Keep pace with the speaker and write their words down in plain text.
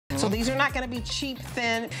So these are not gonna be cheap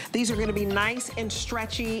thin. These are gonna be nice and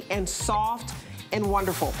stretchy and soft and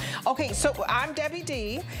wonderful. Okay, so I'm Debbie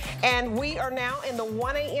D, and we are now in the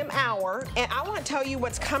 1 a.m. hour, and I want to tell you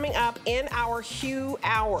what's coming up in our Hue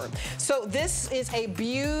hour. So this is a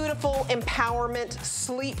beautiful empowerment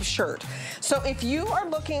sleep shirt. So if you are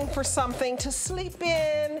looking for something to sleep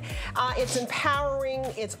in, it's empowering,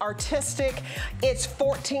 it's artistic, it's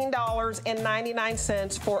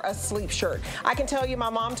 $14.99 for a sleep shirt. I can tell you, my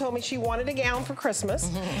mom told me she wanted a gown for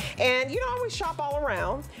Christmas, and you know, I always shop all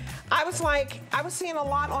around. I was seeing a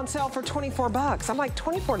lot on sale for 24 bucks. I'm like,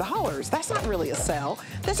 $24? That's not really a sale.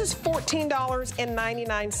 This is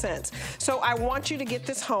 $14.99. So I want you to get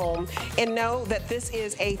this home and know that this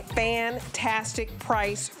is a fantastic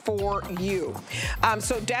price for you.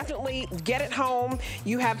 So definitely get it home.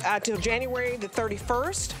 You have till January the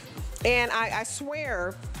 31st. And I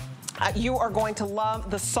swear, you are going to love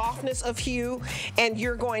the softness of Hue, and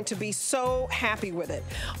you're going to be so happy with it.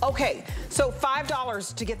 Okay, so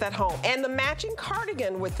 $5 to get that home. And the matching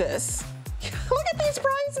cardigan with this, look at these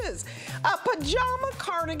prices. A pajama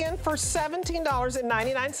cardigan for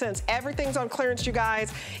 $17.99. Everything's on clearance, you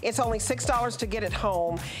guys. It's only $6 to get it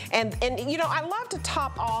home. And you know, I love to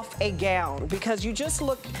top off a gown because you just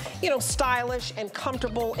look, you know, stylish and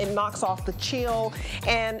comfortable. It knocks off the chill,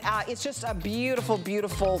 and it's just a beautiful,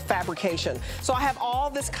 beautiful fabrication. So I have all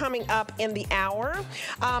this coming up in the hour,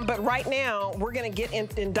 but right now we're gonna get in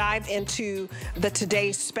and dive into the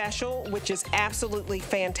today's special, which is absolutely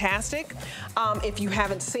fantastic. If you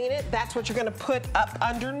haven't seen it, that's what you're gonna put up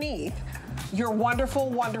underneath your wonderful,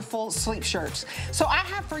 wonderful sleep shirts. So I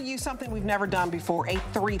have for you something we've never done before, a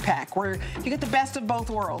 3-pack, where you get the best of both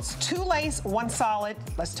worlds. 2 lace, 1 solid.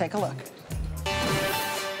 Let's take a look.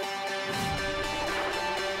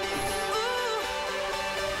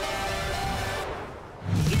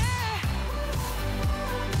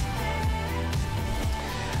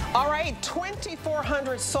 All right,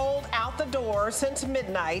 2,400 sold out the door since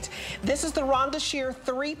midnight. This is the Rhonda Shear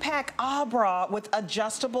 3-pack bra with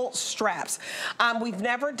adjustable straps. We've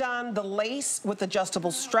never done the lace with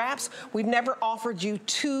adjustable straps. We've never offered you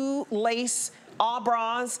 2 lace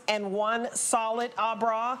bras and 1 solid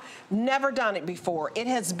bra. Never done it before. It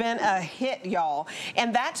has been a hit, y'all.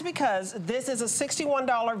 And that's because this is a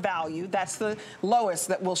 $61 value. That's the lowest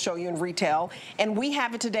that we'll show you in retail. And we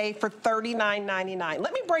have it today for $39.99.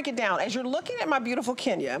 Let me break it down. As you're looking at my beautiful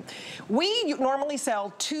Kenya, we normally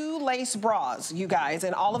sell 2 lace bras, you guys,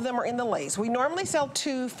 and all of them are in the lace. We normally sell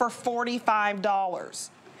 2 for $45.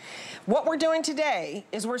 What we're doing today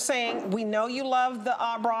is we're saying, we know you love the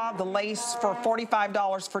bra, the lace, for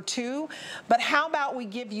 $45 for 2, but how about we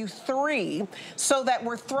give you 3 so that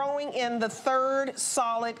we're throwing in the 3rd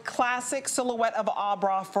solid classic silhouette of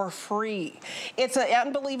bra for free. It's an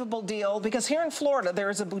unbelievable deal because here in Florida, there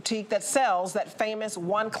is a boutique that sells that famous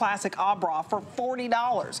 1 classic bra for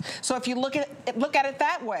 $40. So if you look at it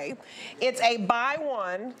that way, it's a buy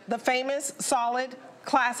one, the famous solid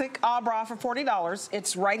classic bra for $40.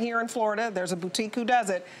 It's right here in Florida. There's a boutique who does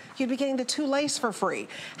it. You'd be getting the 2 lace for free.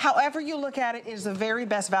 However you look at it, it is the very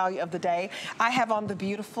best value of the day. I have on the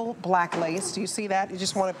beautiful black lace. Do you see that? You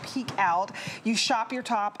just want to peek out. You shop your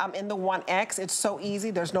top. I'm in the 1X. It's so easy.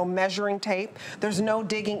 There's no measuring tape. There's no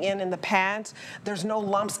digging in the pads. There's no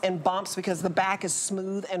lumps and bumps because the back is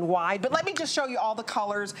smooth and wide. But let me just show you all the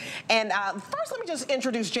colors. And first, let me just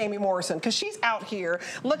introduce Jamie Morrison because she's out here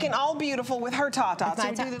looking all beautiful with her tatas. So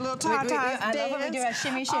we do the little tatas dance. I love when we do a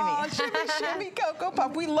shimmy, shimmy. Oh, shimmy, shimmy, Cocoa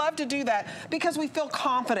Puff. We love to do that because we feel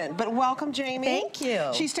confident. But welcome, Jamie. Thank you.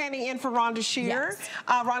 She's standing in for Rhonda Shear. Yes.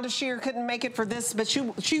 Rhonda Shear couldn't make it for this, but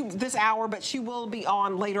this hour, but she will be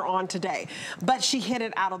on later on today. But she hit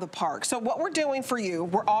it out of the park. So what we're doing for you,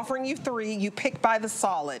 we're offering you 3. You pick by the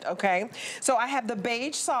solid, okay? So I have the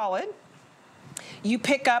beige solid. You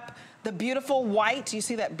pick up the beautiful white. You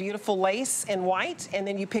see that beautiful lace in white, and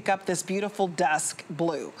then you pick up this beautiful dusk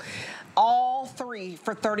blue. All 3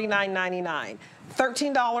 for $39.99.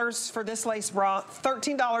 $13 for this lace bra,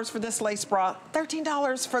 $13 for this lace bra,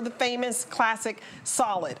 $13 for the famous classic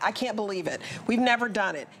solid. I can't believe it. We've never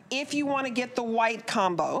done it. If you want to get the white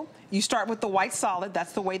combo, you start with the white solid.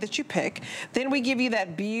 That's the way that you pick. Then we give you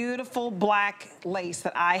that beautiful black lace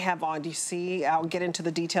that I have on. Do you see? I'll get into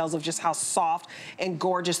the details of just how soft and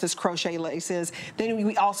gorgeous this crochet lace is. Then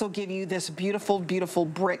we also give you this beautiful, beautiful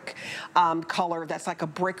brick color that's like a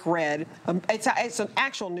brick red. It's an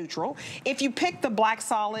actual neutral. If you pick the black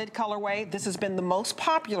solid colorway, this has been the most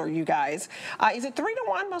popular, you guys. Is it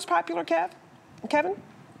 3-to-1 most popular, Kevin?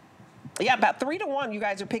 Yeah, about 3 to 1, you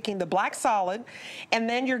guys are picking the black solid, and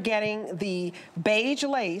then you're getting the beige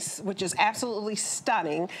lace, which is absolutely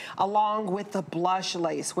stunning, along with the blush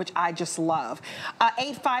lace, which I just love.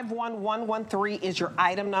 851113 is your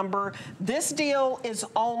item number. This deal is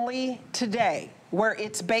only today, where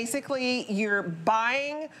it's basically you're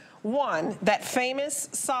buying one, that famous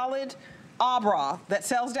solid bra that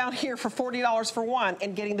sells down here for $40 for one,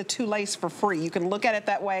 and getting the 2 lace for free. You can look at it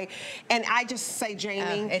that way. And I just say,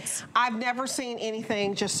 Jamie, I've never seen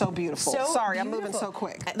anything just so beautiful. Sorry, I'm moving so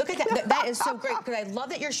quick. Look at that. That is so great, because I love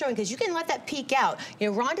that you're showing, because you can let that peek out. You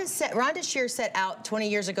know, Rhonda Shear set out 20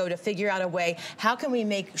 years ago to figure out a way, how can we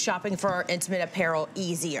make shopping for our intimate apparel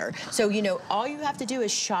easier? So, you know, all you have to do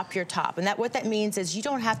is shop your top. And what that means is you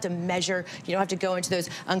don't have to measure, you don't have to go into those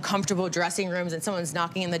uncomfortable dressing rooms and someone's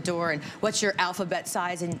knocking in the door and what's your alphabet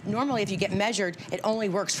size, and normally if you get measured, it only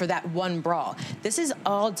works for that one bra. This is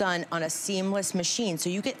all done on a seamless machine, so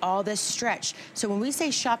you get all this stretch. So when we say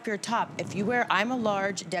shop your top, if you wear, I'm a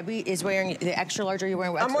large, Debbie is wearing the extra large, or you're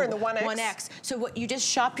wearing I'm wearing the 1X. 1X. So what, you just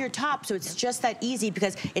shop your top, so it's just that easy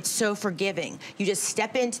because it's so forgiving. You just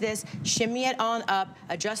step into this, shimmy it on up,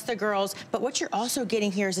 adjust the girls, but what you're also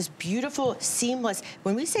getting here is this beautiful, seamless,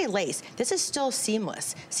 when we say lace, this is still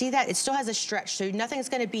seamless. See that? It still has a stretch, so nothing's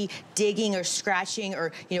gonna be digging or scratching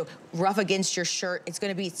or, you know, rough against your shirt. It's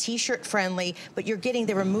gonna be t-shirt friendly, but you're getting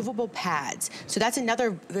the removable pads. So that's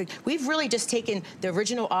another, we've really just taken the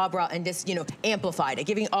original bra and just, you know, amplified it,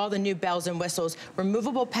 giving all the new bells and whistles,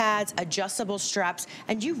 removable pads, adjustable straps,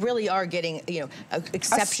 and you really are getting, you know, an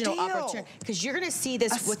exceptional opportunity, because you're gonna see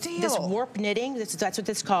this with this warp knitting. That's what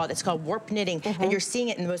it's called. It's called warp knitting, and you're seeing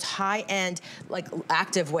it in the most high-end, like,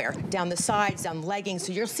 active wear, down the sides, down leggings.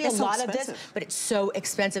 So you'll see a lot of this, but it's so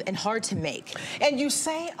expensive and hard to make. And you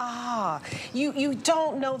say, you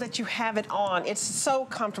don't know that you have it on. It's so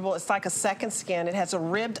comfortable. It's like a second skin. It has a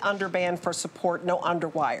ribbed underband for support, no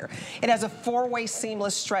underwire. It has a 4-way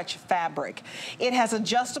seamless stretch fabric. It has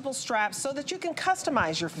adjustable straps so that you can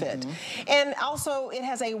customize your fit. And also, it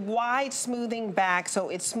has a wide smoothing back, so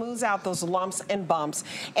it smooths out those lumps and bumps.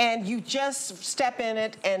 And you just step in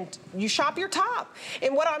it and you shop your top.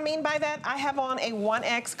 And what I mean by that, I have on a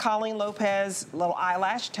 1X Colleen Lopez little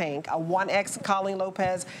eyelash tank, a 1X Colleen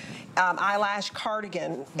Lopez eyelash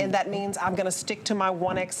cardigan, and that means I'm gonna stick to my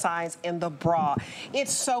 1X size in the bra.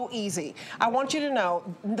 It's so easy. I want you to know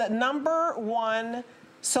the #1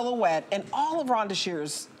 silhouette in all of Rhonda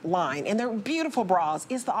Shear's line, and they're beautiful bras,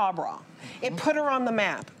 is the bra. It put her on the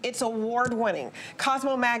map. It's award-winning.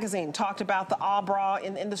 Cosmo Magazine talked about the bra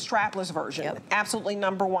in the strapless version. Absolutely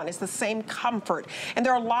 #1. It's the same comfort. And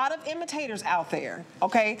there are a lot of imitators out there,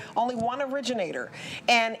 okay? Only one originator.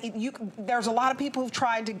 And there's a lot of people who've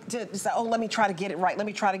tried to say, oh, let me try to get it right. Let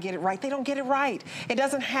me try to get it right. They don't get it right. It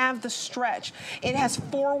doesn't have the stretch. It has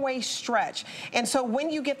 4-way stretch. And so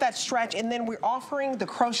when you get that stretch, and then we're offering the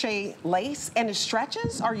crochet lace, and it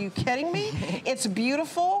stretches, are you kidding me? It's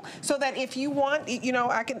beautiful, so that if you want, you know,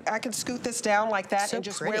 I can scoot this down like that and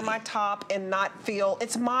just wear my top and not feel,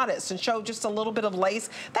 it's modest, and show just a little bit of lace.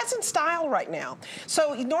 That's in style right now.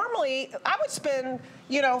 So normally, I would spend,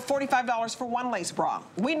 you know, $45 for 1 lace bra.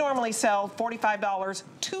 We normally sell $45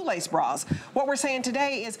 2 lace bras. What we're saying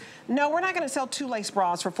today is, no, we're not gonna sell 2 lace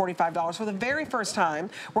bras for $45. For the very first time,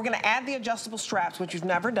 we're gonna add the adjustable straps, which you've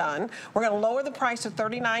never done. We're gonna lower the price to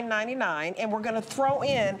 $39.99, and we're gonna throw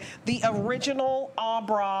in the original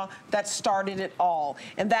bra that started it all.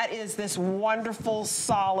 And that is this wonderful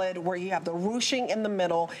solid where you have the ruching in the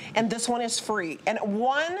middle, and this one is free. And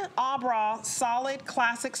 1 bra solid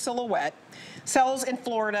classic silhouette sells in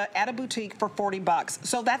Florida at a boutique for $40.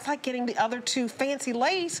 So that's like getting the other 2 fancy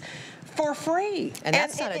lace for free. And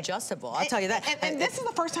that's not adjustable, I'll tell you that. And this is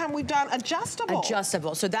the first time we've done adjustable.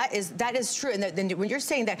 Adjustable, so that is true. And then when you're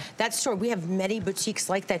saying that store, we have many boutiques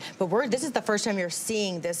like that, but this is the first time you're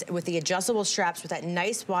seeing this with the adjustable straps, with that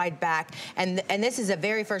nice wide back, and this is the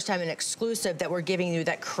very first time an exclusive that we're giving you,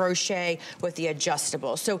 that crochet with the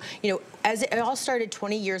adjustable. So, you know, as it all started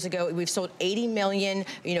 20 years ago, we've sold 80 million,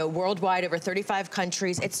 you know, worldwide, over 35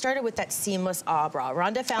 countries. It started with that seamless bra.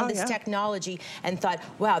 Rhonda found this technology and thought,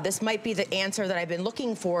 wow, this might be the answer that I've been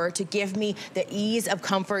looking for to give me the ease of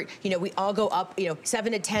comfort. You know, we all go up, you know,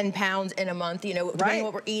 7 to 10 pounds in a month, you know, depending on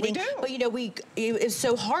what we're eating. But, you know, it's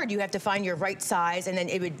so hard. You have to find your right size, and then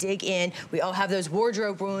it would dig in. We all have those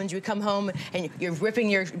wardrobe wounds. You come home and you're ripping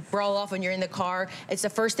your bra off when you're in the car. It's the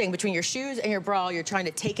first thing between your shoes and your bra. You're trying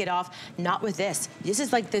to take it off. Not with this. This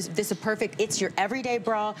is like this is perfect. It's your everyday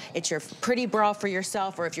bra. It's your pretty bra for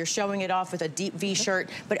yourself, or if you're showing it off with a deep V shirt.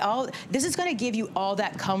 But this is going to give you all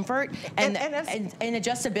that comfort and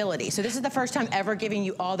adjustability. So this is the first time ever giving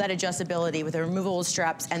you all that adjustability with the removable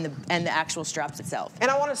straps and the actual straps itself.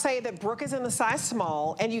 And I want to say that Brooke is in the size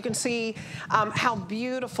small, and you can see how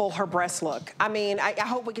beautiful her breasts look. I mean, I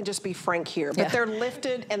hope we can just be frank here, but they're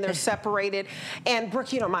lifted and they're separated. And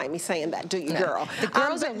Brooke, you don't mind me saying that, do you, girl? The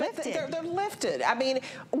girls are lifted. They're lifted. I mean,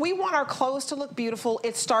 we want our clothes to look beautiful.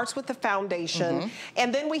 It starts with the foundation.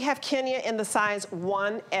 And then we have Kenya in the size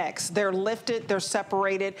 1X. They're lifted, they're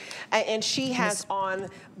separated, and she has on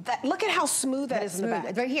that. Look at how smooth that is in the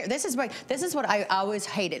back. Right here. This is what I always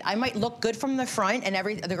hated. I might look good from the front and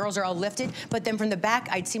the girls are all lifted, but then from the back,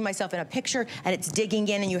 I'd see myself in a picture and it's digging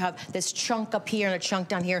in and you have this chunk up here and a chunk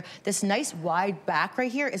down here. This nice wide back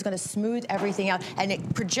right here is going to smooth everything out and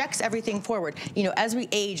it projects everything forward. You know, as we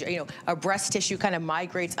age, you know, our breast tissue kind of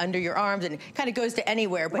migrates under your arms and kind of goes to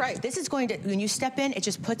anywhere. But this is going to, when you step in, it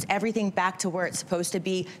just puts everything back to where it's supposed to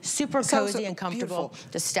be. Super cozy and comfortable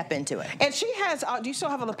to step into it. And she has, do you still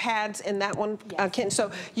have on the pads in that one, Ken?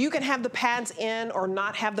 So you can have the pads in or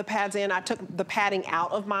not have the pads in. I took the padding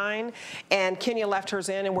out of mine and Kenya left hers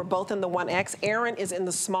in and we're both in the 1X. Erin is in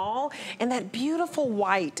the small and that beautiful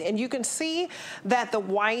white. And you can see that the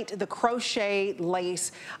white, the crochet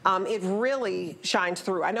lace, it really shines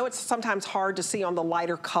through. I know it's sometimes hard to see on the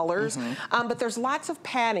lighter colors, but there's lots of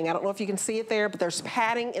padding. I don't know if you can see it there, but there's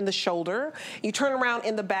padding in the shoulder. You turn around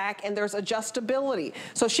in the back and there's adjustability.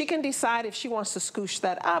 So she can decide if she wants to scoosh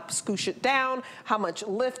that up, scoosh it down, how much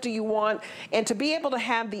lift do you want, and to be able to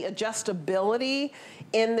have the adjustability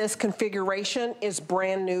in this configuration is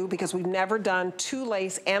brand new because we've never done two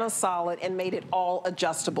lace and a solid and made it all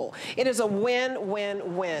adjustable. It is a win,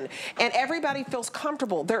 win, win. And everybody feels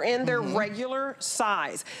comfortable. They're in their regular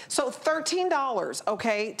size. So $13,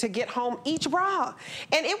 okay, to get home each bra.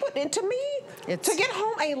 And it would, and to me, to get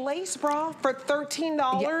home a lace bra for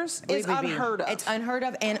 $13 is unheard of. It's unheard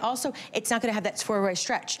of, and also it's not going to have that four-way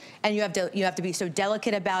stretch. And you have to be so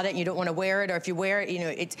delicate about it. And you don't want to wear it, or if you wear it, you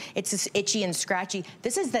know, it's just itchy and scratchy.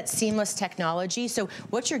 This is that seamless technology. So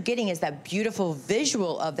what you're getting is that beautiful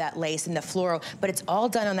visual of that lace and the floral, but it's all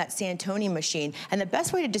done on that Santoni machine. And the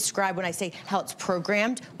best way to describe when I say how it's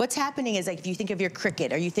programmed, what's happening is like if you think of your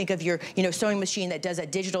Cricut or you think of your, you know, sewing machine that does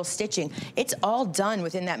that digital stitching, it's all done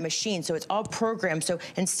within that machine. So it's all programmed. So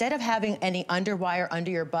instead of having any underwire under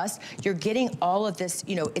your bust, you're getting all of this,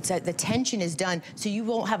 you know, the tension is done so you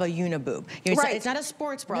won't have a uniboob. You know, it's not a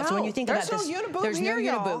sports bra. No, so when you think about this, there's no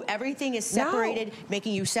uniboob. Everything is separated,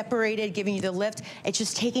 making you separated, giving you the lift. It's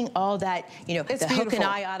just taking all that, you know, the hook and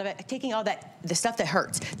eye out of it, taking all that, the stuff that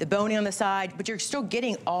hurts, the boning on the side, but you're still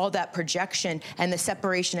getting all that projection and the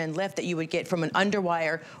separation and lift that you would get from an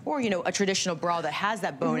underwire or, you know, a traditional bra that has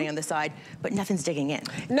that boning on the side, but nothing's digging in.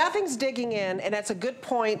 Nothing's digging in, and that's a good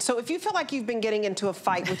point. So if you feel like you've been getting into a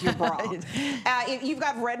fight with your bra, if you've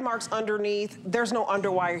got red marks underneath, there's no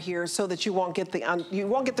underwire here so that you won't get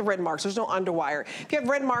the red marks. There's no underwire. If you have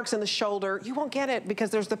red marks in the shoulder, you won't get it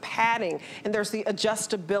because there's the padding and there's the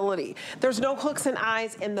adjustability. There's no hooks and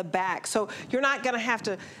eyes in the back. So you're not gonna have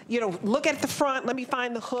to, you know, look at the front, let me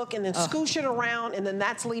find the hook and then scoosh it around and then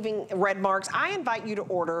that's leaving red marks. I invite you to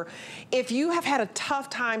order if you have had a tough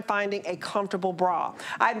time finding a comfortable bra.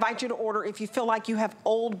 I invite you to order if you feel like you have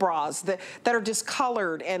old bras that are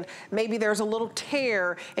discolored and maybe there's a little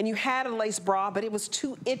tear and you had a lace bra but it was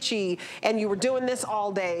too itchy and you were doing this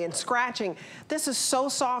all day and scratching. This is so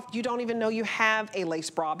soft you don't even know you have a lace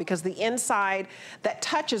bra because the inside that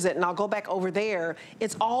touches it, and I'll go back over there,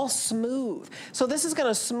 it's all smooth. So this is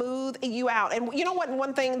gonna smooth you out. And you know what,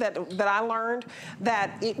 one thing that I learned,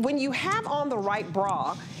 that when you have on the right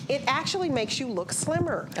bra, it actually makes you look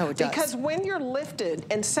slimmer. Oh, it does. Because when you're lifted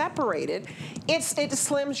and separated, it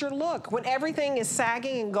slims your look. When everything is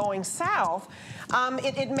sagging and going south,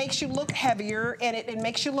 it makes you look heavier and it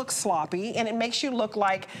makes you look sloppy and it makes you look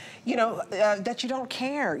like, you know, that you don't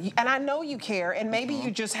care. And I know you care and maybe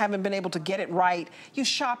you just haven't been able to get it right. You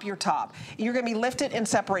shop your top. You're gonna be lifted and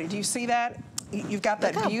separated. Do you see that? You've got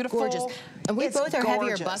that beautiful, gorgeous. And we both are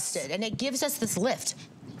heavier busted and it gives us this lift.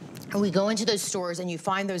 And we go into those stores and you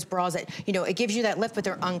find those bras that, you know, it gives you that lift, but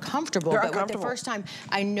they're uncomfortable. But the first time,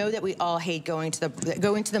 I know that we all hate going to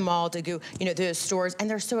the mall to go, you know, to the stores, and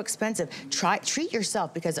they're so expensive. Treat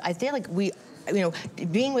yourself, because I feel like you know,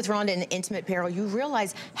 being with Rhonda in intimate apparel, you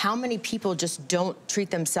realize how many people just don't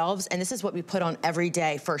treat themselves, and this is what we put on every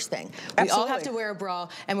day, first thing. We all have to wear a bra,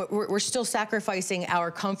 and we're still sacrificing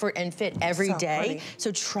our comfort and fit every day.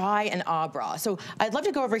 So try an bra. So I'd love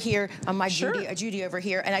to go over here on my Judy over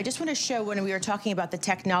here, and I just want to show when we were talking about the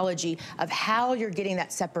technology of how you're getting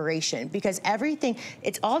that separation, because everything,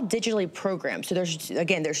 it's all digitally programmed. So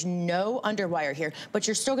there's no underwire here, but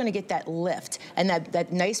you're still going to get that lift and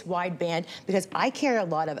that nice wide band, because I carry a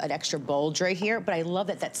lot of an extra bulge right here, but I love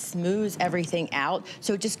that smooths everything out.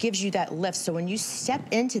 So it just gives you that lift. So when you step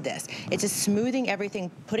into this, it's just smoothing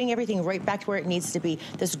everything, putting everything right back to where it needs to be.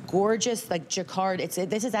 This gorgeous like jacquard,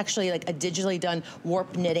 this is actually like a digitally done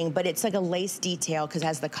warp knitting, but it's like a lace detail because it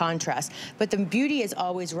has the contrast. But the beauty is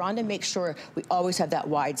always, Rhonda makes sure we always have that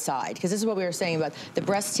wide side, because this is what we were saying about the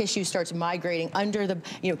breast tissue starts migrating under the,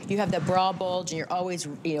 you have the bra bulge and you're always,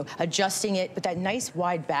 adjusting it, but that nice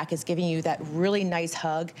wide back is giving you that really nice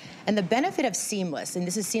hug. And the benefit of seamless, and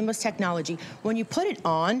this is seamless technology, when you put it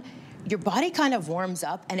on, your body kind of warms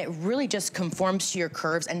up and it really just conforms to your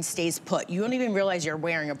curves and stays put. You don't even realize you're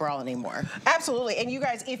wearing a bra anymore. Absolutely. And you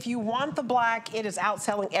guys, if you want the black, it is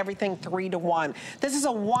outselling everything 3-to-1. This is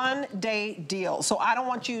a one-day deal, so I don't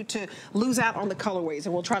want you to lose out on the colorways,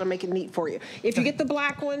 and we'll try to make it neat for you. If you get the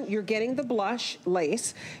black one, you're getting the blush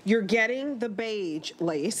lace, you're getting the beige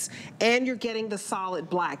lace, and you're getting the solid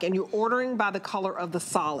black, and you're ordering by the color of the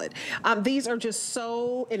solid. These are just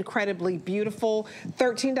so incredibly beautiful.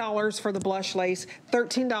 $13 for the blush lace,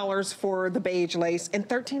 $13 for the beige lace, and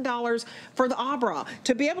 $13 for the bra.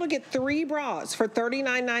 To be able to get 3 bras for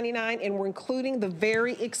 $39.99, and we're including the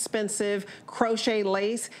very expensive crochet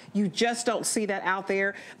lace, you just don't see that out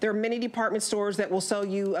there. There are many department stores that will sell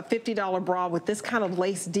you a $50 bra with this kind of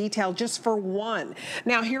lace detail just for one.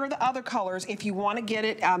 Now, here are the other colors. If you want to get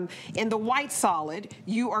it in the white solid,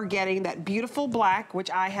 you are getting that beautiful black, which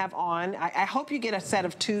I have on. I hope you get a set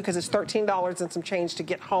of 2 because it's $13 and some change to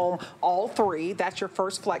get home all 3. That's your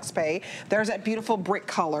first flex pay. There's that beautiful brick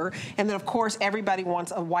color. And then, of course, everybody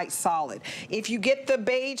wants a white solid. If you get the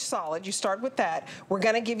beige solid, you start with that. We're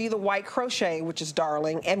going to give you the white crochet, which is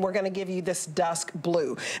darling, and we're going to give you this dusk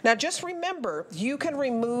blue. Now, just remember, you can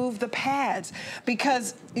remove the pads,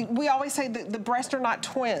 because we always say that the breasts are not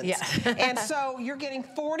twins. Yeah. And so you're getting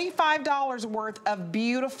 $45 worth of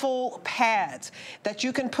beautiful pads that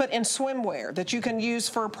you can put in swimwear, that you can use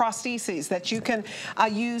for prostheses, that you can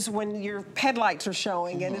use when your headlights are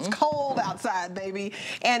showing and it's cold outside, baby.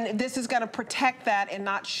 And this is going to protect that and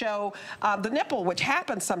not show the nipple, which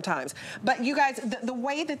happens sometimes. But you guys, the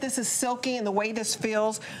way that this is silky and the way this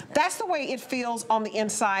feels, that's the way it feels on the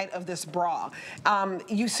inside of this bra.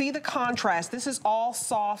 You see the contrast. This is all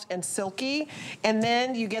soft and silky, and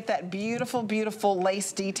then you get that beautiful, beautiful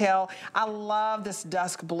lace detail. I love this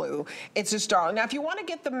dusk blue. It's just darling. Now, if you want to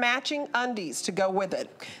get the matching undies to go with it,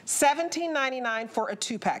 $17.99 for a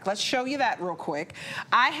 2-pack. Let's show you that real quick.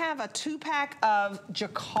 I have a 2-pack of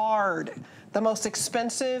jacquard, the most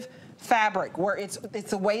expensive fabric, where it's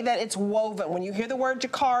the way that it's woven. When you hear the word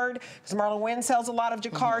jacquard, because Marla Wynn sells a lot of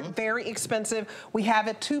jacquard, very expensive. We have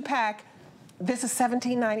a 2-pack. This is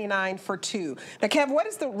 $17.99 for 2. Now, Kev, what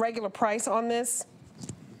is the regular price on this?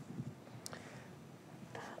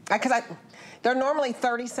 Because they're normally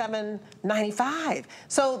 $37.95.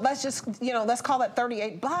 So let's just, let's call that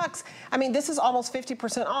 38 bucks. I mean, this is almost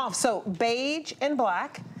 50% off. So beige and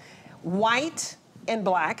black, white and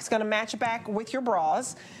black. It's gonna match back with your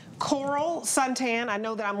bras. Coral suntan, I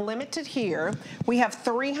know that I'm limited here. We have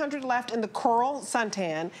 300 left in the coral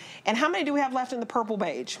suntan. And how many do we have left in the purple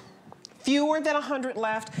beige? Fewer than 100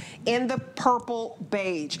 left in the purple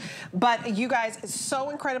beige. But you guys, it's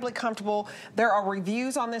so incredibly comfortable. There are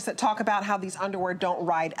reviews on this that talk about how these underwear don't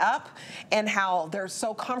ride up and how they're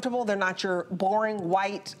so comfortable. They're not your boring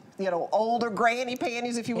white, older granny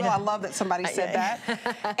panties, if you will. I love that somebody said that.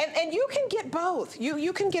 And you can get both.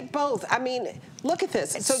 You can get both. I mean, look at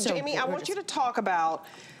this. So Jamie, I want you to talk about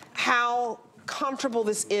how comfortable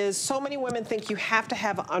this is. So many women think you have to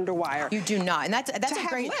have an underwire. You do not, and that's a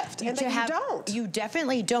great lift. And then you don't. You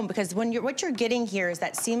definitely don't, because what you're getting here is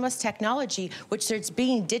that seamless technology, which it's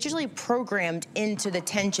being digitally programmed into the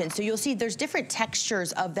tension. So you'll see there's different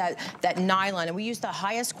textures of that nylon, and we use the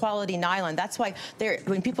highest quality nylon. That's why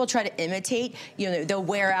when people try to imitate, they'll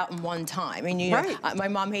wear out in one time. I mean, my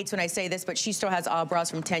mom hates when I say this, but she still has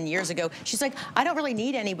bras from 10 years ago. She's like, I don't really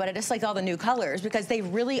need any, but I just like all the new colors, because they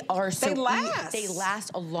really are so. They last. They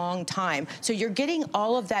last a long time. So you're getting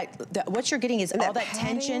all of that, what you're getting is all that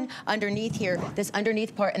tension underneath here, this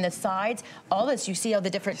underneath part and the sides, all this, you see all the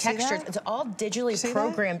different textures. It's all digitally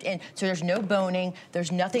programmed in. So there's no boning,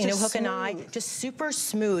 there's nothing, no hook and eye, just super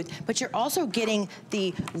smooth. But you're also getting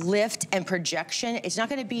the lift and projection. It's not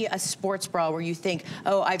gonna be a sports bra where you think,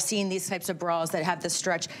 oh, I've seen these types of bras that have the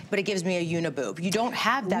stretch, but it gives me a uniboob. You don't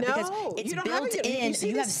have that because it's built in.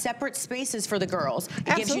 You have separate spaces for the girls.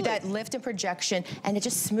 It gives you that lift and projection. projection, and it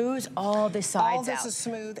just smooths all the sides out. All this is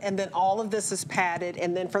smooth, and then all of this is padded,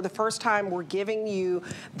 and then for the first time, we're giving you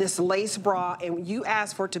this lace bra, and you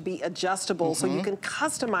asked for it to be adjustable so you can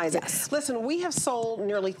customize it. Listen, we have sold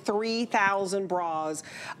nearly 3,000 bras,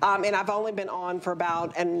 and I've only been on for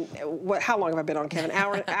about, how long have I been on, Kevin?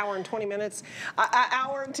 Hour and 20 minutes?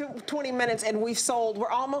 Hour and 20 minutes, and we're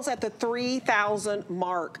almost at the 3,000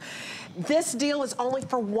 mark. This deal is only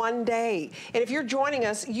for one day, and if you're joining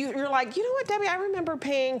us, you're like, you know what, Debbie, I remember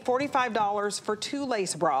paying $45 for 2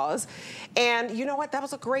 lace bras, and you know what, that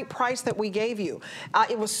was a great price that we gave you.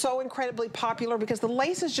 It was so incredibly popular because the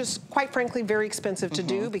lace is just, quite frankly, very expensive to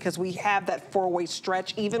do because we have that 4-way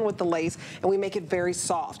stretch even with the lace, and we make it very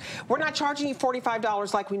soft. We're not charging you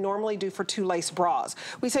 $45 like we normally do for 2 lace bras.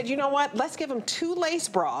 We said, you know what, let's give them 2 lace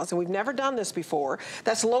bras, and we've never done this before.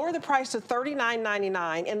 That's lower the price to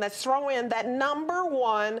 $39.99, and let's throw in that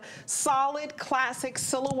 #1 solid classic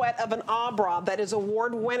silhouette of an bra that is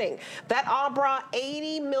award-winning. That bra,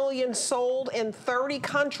 80 million sold in 30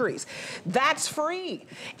 countries. That's free,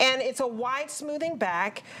 and it's a wide smoothing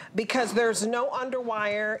back because there's no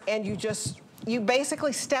underwire, and you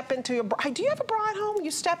basically step into your bra. Do you have a bra at home?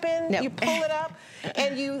 You step in, you pull it up,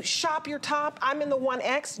 and you shop your top. I'm in the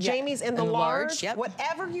 1X, Jamie's in the large.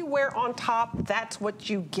 Whatever you wear on top, that's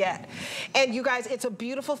what you get. And you guys, it's a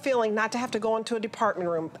beautiful feeling not to have to go into a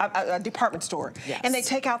department store, and they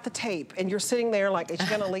take out the tape, and you're sitting there like, is she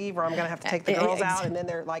gonna leave, or I'm gonna have to take the girls out, and then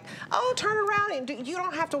they're like, oh, turn around, and you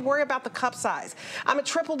don't have to worry about the cup size. I'm a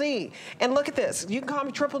triple D, and look at this. You can call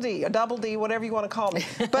me triple D, a double D, whatever you want to call me.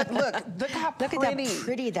 But look how Look at how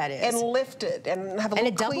pretty that is. And lifted and have a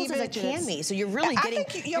little cleavage. And it doubles as a cami, so you're really getting,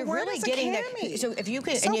 you're really getting that. So if you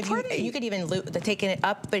could, and if you could even take it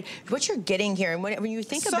up, but what you're getting here, and when you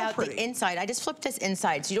think about the inside, I just flipped this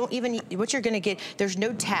inside, so you don't even, what you're gonna get, there's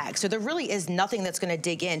no tag, so there really is nothing that's gonna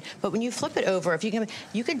dig in. But when you flip it over, if you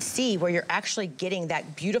can see where you're actually getting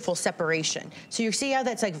that beautiful separation. So you see how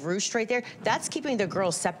that's like ruched right there? That's keeping the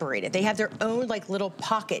girls separated. They have their own like little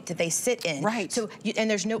pocket that they sit in. Right. So, and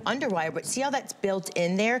there's no underwire, but see how that's built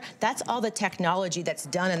in there? That's all the technology that's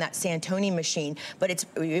done in that Santoni machine. But it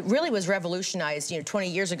really was revolutionized, 20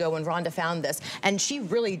 years ago when Rhonda found this, and she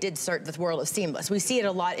really did start the world of seamless. We see it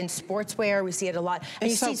a lot in sportswear. We see it a lot, and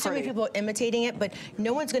you see so many people imitating it. But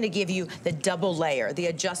no one's going to give you the double layer, the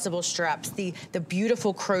adjustable straps, the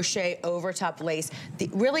beautiful crochet over top lace.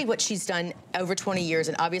 Really, what she's done over 20 years,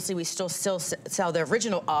 and obviously we still sell the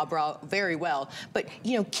original bra very well. But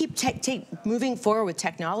keep moving forward with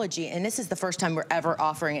technology, and this is the first time we're ever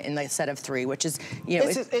offering it in the set of 3, which is,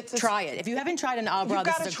 try it. If you haven't tried an bra,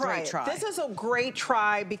 this is a great try. This is a great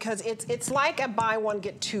try because it's like a buy one,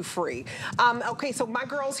 get 2 free. Okay, so my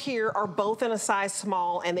girls here are both in a size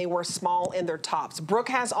small, and they wear small in their tops. Brooke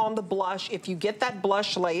has on the blush. If you get that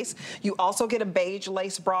blush lace, you also get a beige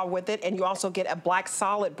lace bra with it, and you also get a black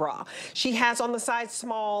solid bra. She has on the size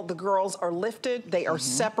small, the girls are lifted, they are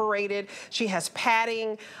separated. She has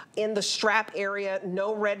padding in the strap area,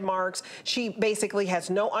 no red marks. She basically has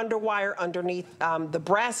no underwire underneath the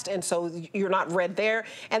breast, and so you're not red there.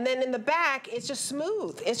 And then in the back, it's just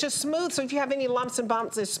smooth. It's just smooth, so if you have any lumps and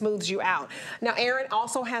bumps, it smooths you out. Now, Erin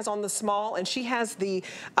also has on the small, and she has the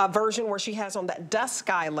version where she has on that dust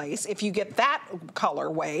sky lace. If you get that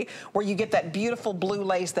colorway, where you get that beautiful blue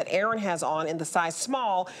lace that Erin has on in the size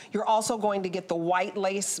small, you're also going to get the white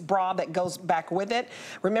lace bra that goes back with it.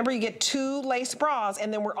 Remember, you get 2 lace bras,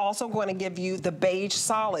 and then we're also going to give you the beige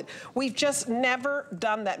solid. We've just never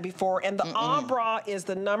done that before, and the bra is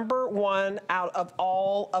the #1 out of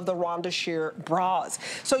all of the Rhonda Shear bras.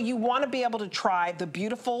 So you want to be able to try the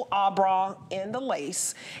beautiful bra in the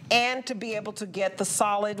lace, and to be able to get the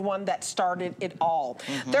solid one that started it all.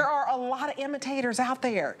 There are a lot of imitators out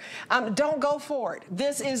there. Don't go for it.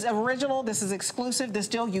 This is original. This is exclusive. This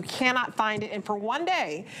deal, you cannot find it. And for one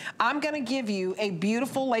day, I'm going to give you a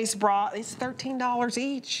beautiful lace bra. It's $13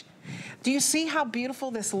 each. Do you see how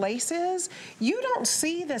beautiful this lace is? You don't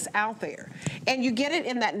see this out there. And you get it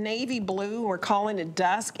in that navy blue, we're calling it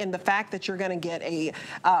dusk, and the fact that you're gonna get a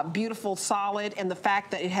beautiful solid, and the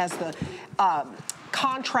fact that it has the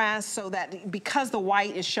contrast, so that because the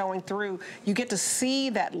white is showing through, you get to see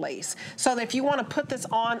that lace. So that if you want to put this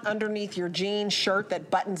on underneath your jean shirt that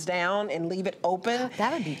buttons down and leave it open,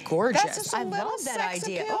 that would be gorgeous. That's just a little sex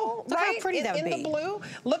appeal, Oh, look how pretty that would be. In the blue.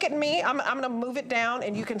 Look at me. I'm going to move it down,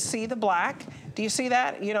 and you can see the black. Do you see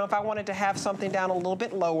that? You know, if I wanted to have something down a little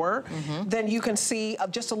bit lower, then you can see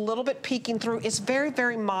just a little bit peeking through. It's very,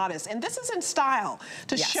 very modest. And this is in style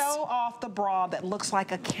to show off the bra that looks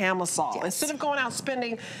like a camisole. Instead of going out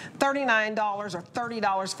spending $39 or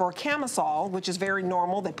 $30 for a camisole, which is very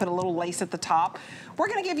normal, they put a little lace at the top, we're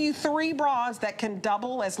gonna give you 3 bras that can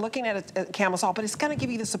double as looking at a camisole, but it's gonna give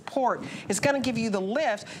you the support. It's gonna give you the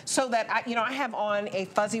lift so that, I have on a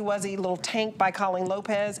Fuzzy Wuzzy little tank by Colleen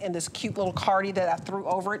Lopez and this cute little cardi that I threw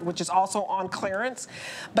over it, which is also on clearance.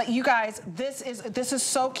 But you guys, this is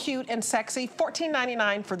so cute and sexy.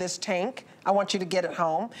 $14.99 for this tank. I want you to get it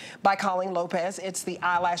home by Colleen Lopez. It's the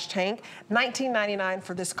eyelash tank. $19.99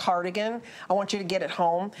 for this cardigan. I want you to get it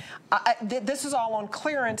home. This is all on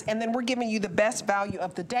clearance, and then we're giving you the best value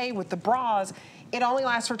of the day with the bras. It only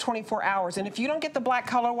lasts for 24 hours. And if you don't get the black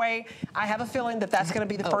colorway, I have a feeling that that's gonna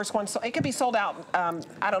be the first one. So it could be sold out,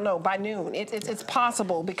 I don't know, by noon. It's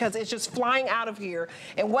possible because it's just flying out of here.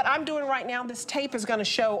 And what I'm doing right now, this tape is gonna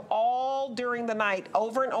show all during the night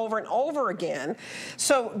over and over and over again.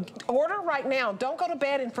 So order right now. Don't go to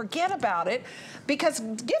bed and forget about it, because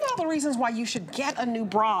give all the reasons why you should get a new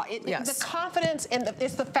bra. The confidence and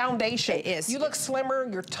it's the foundation. It is. You look slimmer,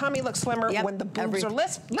 your tummy looks slimmer when the boobs are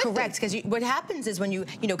lifted. Correct, because what happens is when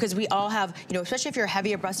because we all have, especially if you're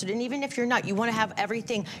heavier breasted, and even if you're not, you want to have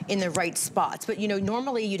everything in the right spots. But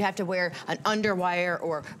normally you'd have to wear an underwire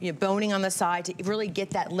or boning on the side to really get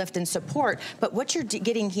that lift and support. But what you're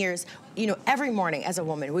getting here is, every morning as a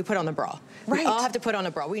woman, we put on the bra. Right. We all have to put on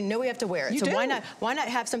a bra. We know we have to wear it. So why not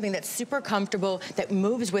have something that's super comfortable, that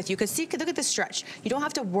moves with you? Because see, look at the stretch. You don't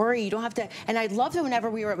have to worry. You don't have to. And I love that whenever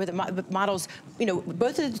we were with the models,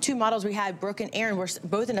 both of the 2 models we had, Brooke and Erin, were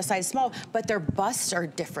both in a size small, but their busts are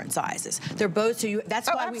different sizes. They're both, so that's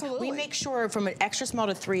why we make sure from an extra small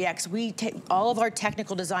to 3X, we take all of our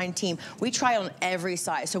technical design team, we try on every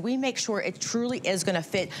size. So we make sure it truly is gonna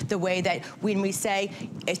fit the way that when we say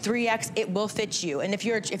a 3X, it will fit you. And if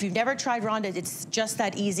you've never tried Rhonda, it's just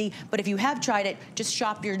that easy. But if you have tried it, just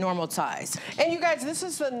shop your normal size. And you guys, this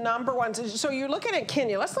is the #1. So you're looking at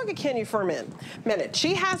Kenya. Let's look at Kenya for a minute.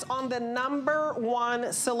 She has on the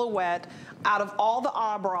 #1 silhouette out of all the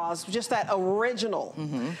bras, just that original.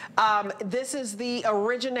 This is the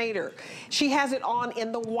originator. She has it on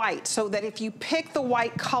in the white, so that if you pick the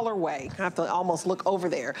white colorway, I have to almost look over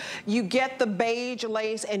there, you get the beige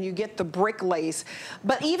lace and you get the brick lace.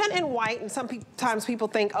 But even in white, and sometimes people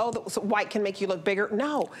think, oh, white can make you look bigger.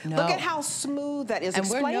 No. Look at how smooth that is. And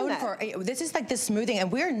we're known for, this is like the smoothing,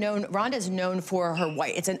 and we're known, Rhonda's known for her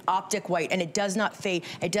white. It's an optic white, and it does not fade.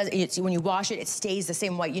 When you wash it, it stays the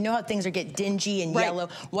same white. You know how things get dingy and yellow.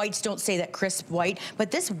 Whites don't stay that crisp white.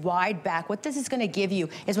 But this wide back, what this is gonna give you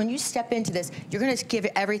is when you step into this, you're gonna give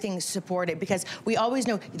everything supported, because we always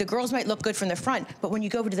know the girls might look good from the front, but when you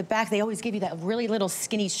go over to the back, they always give you that really little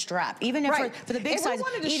skinny strap. Even if for the big size,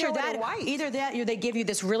 either that or they give you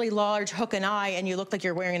this really large hook and eye and you look like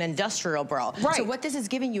you're wearing an industrial bra. So what this is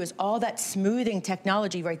giving you is all that smoothing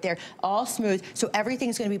technology right there, all smooth, so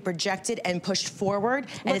everything's gonna be projected and pushed forward,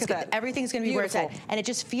 and everything's gonna be where it's at. And it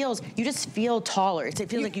just feels, you just feel taller. It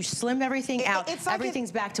feels like you slimmed everything out. Like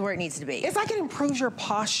everything's back to where it needs to be. It's like it improves your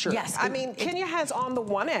posture. Yes. I mean, Kenya has on the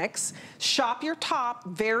 1X. Shop your top,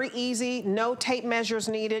 very easy, no tape measures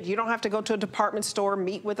needed. You don't have to go to a department store,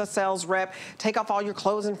 meet with a sales rep, take off all your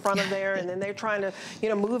clothes in front of there, and then they're trying to,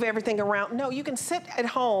 move everything around. No, you can sit at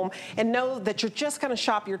home and know that you're just gonna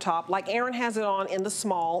shop your top. Like Erin has it on in the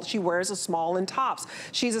small. She wears a small in tops.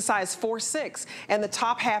 She's a size 4'6", and the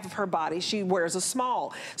top half of her body, she wears a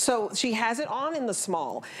small. So she has it on in the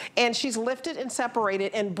small, and she's lifted and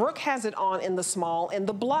separated, and Brooke has it on in the small and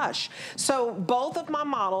the blush. So both of my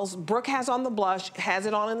models, Brooke has on the blush, has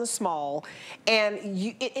it on in the small, and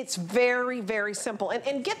it's very, very simple.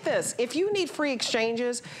 And get this, if you need free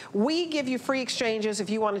exchanges, we give you free exchanges if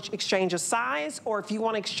you want to exchange a size or if you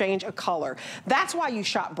want to exchange a color. That's why you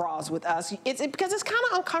shop bras with us. Because it's kind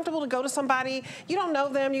of uncomfortable to go to somebody, you don't know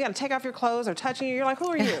them, you got to take off your clothes, or touching you, you're like, who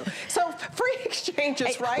are you? So free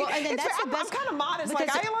exchanges, right? Well, and then I'm kind of modest, like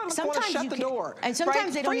I want to shut the door. And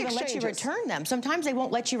sometimes they don't even let you return them. Sometimes they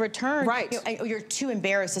won't let you return. Right. You're too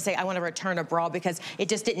embarrassed to say, I want to return a bra because it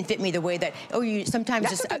just didn't fit me the way that, you sometimes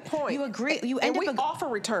That's a good point. You agree. We offer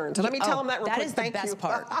returns. Let me tell them that real quick. That is the best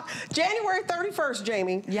part. January 31st,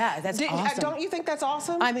 Jamie. Yeah, that's awesome. Don't you think that's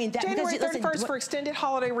awesome? I mean, January 31st for extended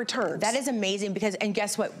holiday returns. That is amazing because, and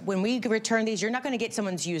guess what? When we return these, you're not going to get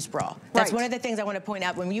someone's used bra. That's one of the things I want to point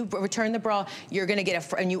out. When you return the bra, you're going to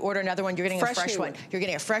get and you order another one, you're getting a fresh one. You're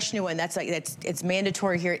getting a fresh new one. That's like, it's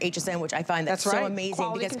mandatory here at HSN, which I find that's so amazing.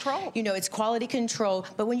 Quality because, control. you know, it's quality control.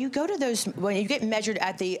 But when you go to those, when you get measured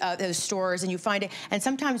at the those stores and you find it, and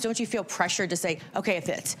sometimes don't you feel pressured to say, okay, it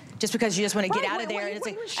fits, just because you just want to get out of there, and it's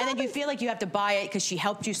like, and then you feel like you have to buy it because she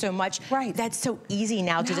helped you so much. Right. That's so easy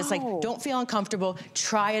now to just like, don't feel uncomfortable,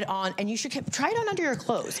 try it on, and you should try it on under your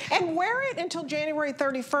clothes. And wear it until January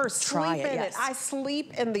 31st. Sleep in it. I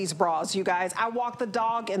sleep in these bras, you guys. I walk the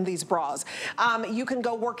dog in these bras. You can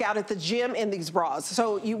go work out at the gym in these bras.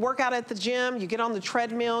 So you work out at the gym, you get on the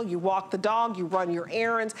treadmill, you walk the dog, you run your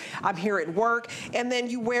errands. I'm here at work. And then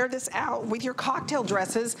you wear this out with your cocktail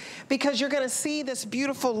dresses because you're going to see this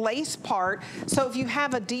beautiful lace part. So if you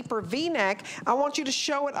have a deeper V-neck, I want you to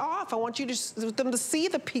show it off. I want you to them to see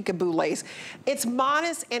the peekaboo lace. It's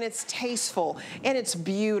modest and it's tasteful and it's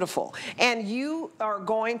beautiful. And you are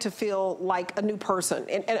going to feel like a new person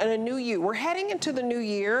and a new you. We're heading into the new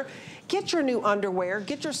year. Get your new underwear,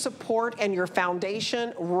 get your support and your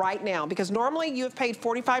foundation right now, because normally you have paid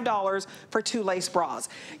 $45 for 2 lace bras.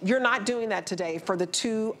 You're not doing that today for the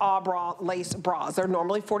 2 bra lace bras. They're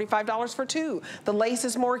normally $45 for 2. The lace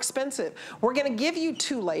is more expensive. We're gonna give you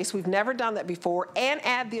 2 lace, we've never done that before, and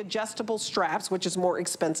add the adjustable straps, which is more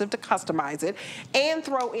expensive to customize it, and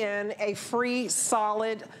throw in a free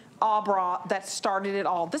solid bra that started it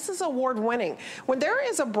all. This is award winning. When there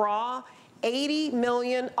is a bra, 80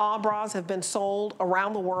 million bras have been sold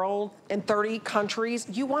around the world in 30 countries.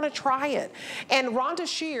 You want to try it. And Rhonda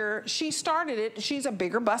Shear, she started it. She's a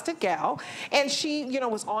bigger busted gal. And she, you know,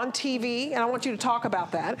 was on TV. And I want you to talk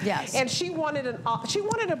about that. Yes. And she wanted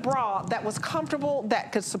a bra that was comfortable,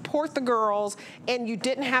 that could support the girls, and you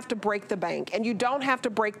didn't have to break the bank. And you don't have to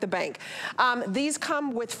break the bank. These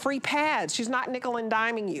come with free pads. She's not nickel and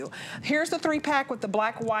diming you. Here's the 3-pack with the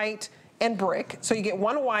black, white, and brick. So you get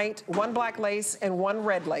 1 white, 1 black lace, and 1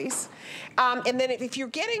 red lace. And then if you're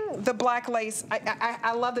getting the black lace,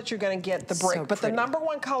 I love that you're gonna get the brick, but the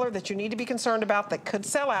 #1 color that you need to be concerned about that could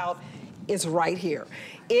sell out is right here.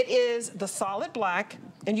 It is the solid black,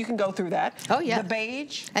 and you can go through that. Oh yeah. The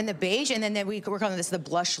beige. And the beige, and then we're calling this the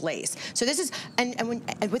blush lace. So this is, and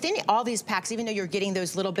within all these packs, even though you're getting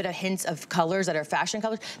those little bit of hints of colors that are fashion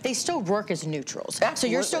colors, they still work as neutrals. Absolutely. So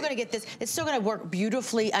you're still gonna get this, it's still gonna work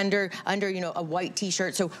beautifully under you know, a white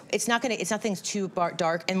t-shirt. So it's nothing's too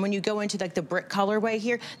dark. And when you go into like the brick colorway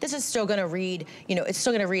here, this is still gonna read, you know, it's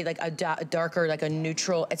still gonna read like a darker, like a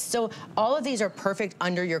neutral. It's still, all of these are perfect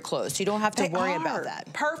under your clothes. So you don't have to worry about that.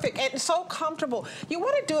 Perfect, and so comfortable. You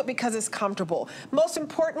want to do it because it's comfortable. Most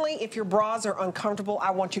importantly, if your bras are uncomfortable,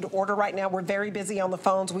 I want you to order right now. We're very busy on the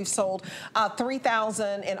phones. We've sold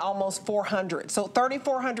 3,000 and almost 400. So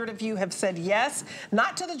 3,400 of you have said yes,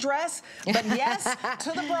 not to the dress, but yes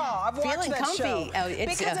to the bra. I've watched that show. Oh,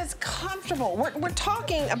 because it's comfortable. We're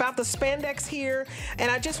talking about the spandex here,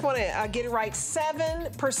 and I just want to get it right.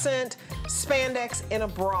 7% spandex in a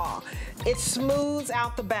bra. It smooths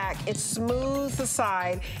out the back. It smooths the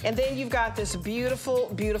side. And then you've got this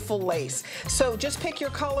beautiful, beautiful lace. So just pick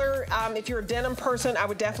your color. If you're a denim person, I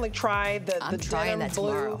would definitely try the denim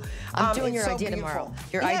blue. Tomorrow. I'm doing your idea tomorrow.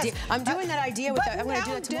 Your idea. I'm doing that idea with I'm going to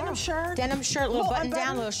do it tomorrow. Denim shirt, a little button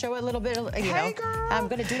down, a little show a little bit, you know. Girl. I'm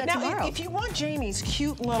going to do that tomorrow. Now, if you want Jamie's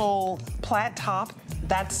cute little plaid top,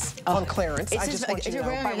 that's on clearance. I just want you to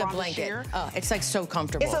know. By Rhonda Shear. It's like so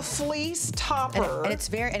comfortable. It's a fleece topper. And it's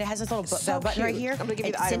very, and it has this little bell button right here. I'm gonna give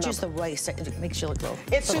you the item number. It cinches the waist. It makes you look little.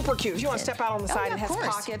 It's super cute. If you want to step out on the side, it has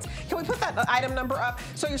pockets. Can we put that item number up?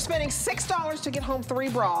 So you're spending $6 to get home 3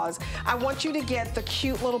 bras. I want you to get the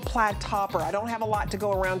cute little plaid topper. I don't have a lot to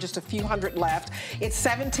go around, just a few hundred left. It's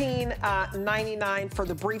 $17.99 for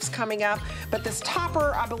the briefs coming up. But this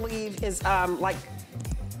topper, I believe, is like,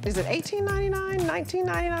 is it $18.99,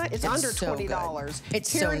 $19.99? It's under $20. It's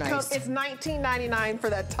so nice. It's $19.99 for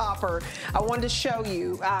that topper. I wanted to show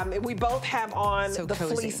you. We both have on the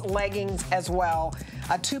fleece leggings as well.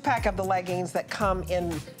 A 2-pack of the leggings that come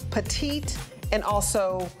in petite and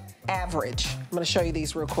also average. I'm going to show you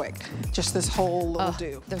these real quick. Just this whole little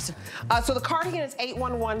do. So the cardigan is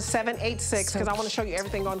 811786 because I want to show you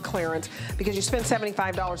everything on clearance because you spend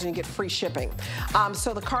 $75 and you get free shipping.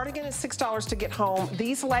 So the cardigan is $6 to get home.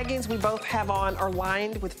 These leggings we both have on are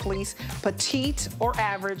lined with fleece, petite or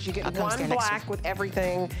average. You get one black with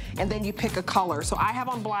everything, and then you pick a color. So I have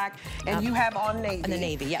on black, and you have on navy. And the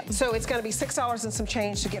navy, yep. So it's going to be $6 and some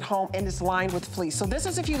change to get home, and it's lined with fleece. So this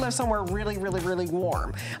is if you live somewhere really, really, really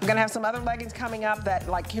warm. I'm gonna have some other leggings coming up that,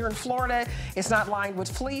 like here in Florida, it's not lined with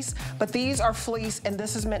fleece, but these are fleece, and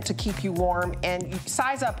this is meant to keep you warm, and you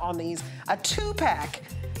size up on these. A 2-pack.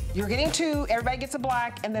 You're getting 2, everybody gets a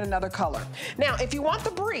black, and then another color. Now, if you want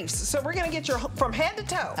the briefs, so we're gonna get your, from head to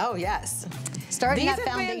toe. Oh, yes. Starting that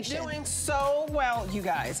foundation. These have been doing so well, you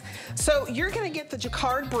guys. So you're gonna get the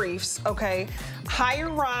jacquard briefs, okay? Higher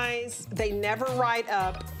rise, they never ride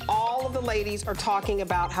up. All of the ladies are talking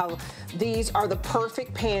about how these are the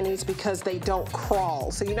perfect panties because they don't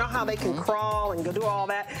crawl. So you know how they can crawl and go do all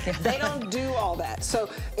that? They don't do all that. So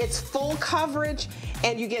it's full coverage,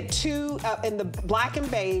 and you get 2 in the black and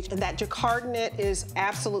beige, and that jacquard knit is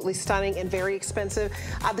absolutely stunning and very expensive.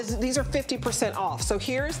 These are 50% off. So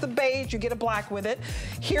here's the beige, you get a black with it.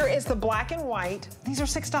 Here is the black and white. These are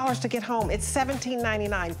 $6 to get home. It's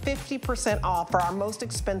 $17.99, 50% off for our most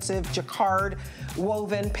expensive jacquard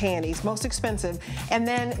woven panties, most expensive. And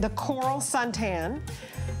then the coral suntan,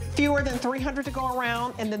 fewer than 300 to go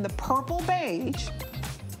around. And then the purple beige,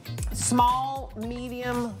 small,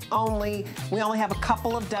 medium only. We only have a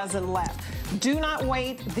couple of dozen left. Do not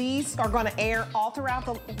wait. These are going to air all throughout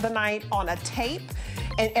the night on a tape,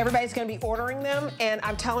 and everybody's going to be ordering them, and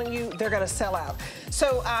I'm telling you, they're going to sell out.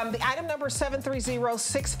 So the item number is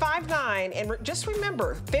 730659, and just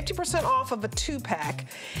remember, 50% off of a 2-pack.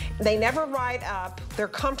 They never ride up. They're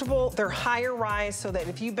comfortable. They're higher rise, so that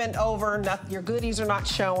if you bend over, your goodies are not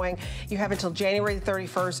showing. You have until January the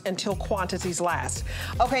 31st until quantities last.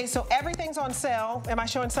 Okay, so everything's on sale. Am I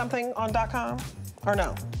showing something on .com or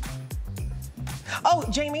no? Oh,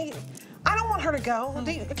 Jamie, I don't want her to go.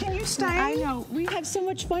 Can you stay? I know. We have so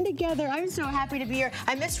much fun together. I'm so happy to be here.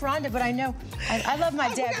 I miss Rhonda, but I know I love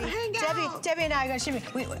my Debbie. Debbie and I are going to shimmy.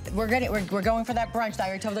 We're going for that brunch that I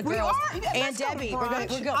already told the girls. And Debbie, we're going.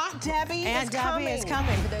 Aunt Debbie is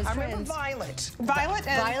coming for those I friends. Remember Violet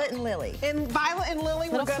and Lily. And Violet and Lily,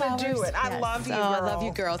 we're going to do it. I love you, girl. I love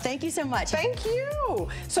you, girl. Thank you so much. Thank you.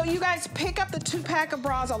 So you guys pick up the 2-pack of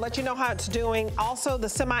bras. I'll let you know how it's doing. Also, the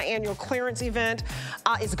semi-annual clearance event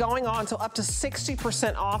is going on till up to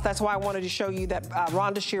 60% off. That's why I wanted to show you that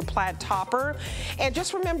Rhonda Shear plaid topper. And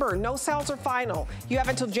just remember, no sales are final. You have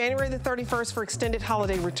until January the 31st for extended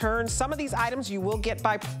holiday returns. Some of these items you will get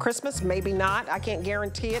by Christmas, maybe not. I can't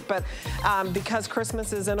guarantee it, but because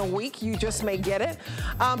Christmas is in a week, you just may get it.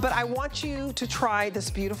 But I want you to try this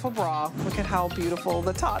beautiful bra. Look at how beautiful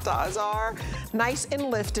the tatas are. Nice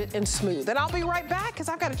and lifted and smooth. And I'll be right back because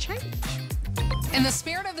I've got to change. In the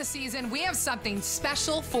spirit of the season, we have something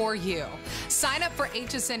special for you. Sign up for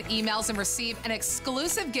HSN emails and receive an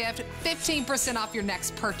exclusive gift, 15% off your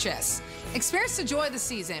next purchase. Experience the joy of the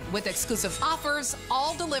season with exclusive offers,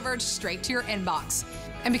 all delivered straight to your inbox.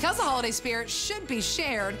 And because the holiday spirit should be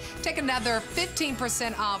shared, take another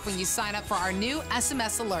 15% off when you sign up for our new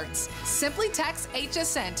SMS alerts. Simply text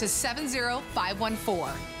HSN to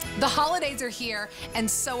 70514. The holidays are here,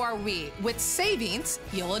 and so are we, with savings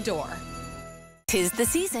you'll adore. 'Tis the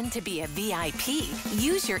season to be a VIP.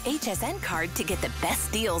 Use your HSN card to get the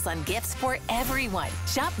best deals on gifts for everyone.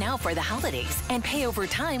 Shop now for the holidays and pay over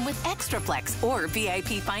time with ExtraFlex or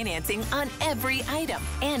VIP financing on every item.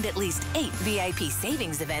 And at least 8 VIP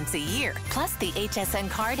savings events a year. Plus, the HSN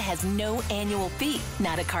card has no annual fee.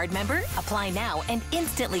 Not a card member? Apply now and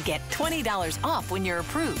instantly get $20 off when you're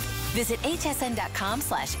approved. Visit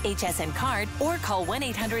hsn.com/HSN card or call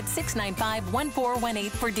 1-800-695-1418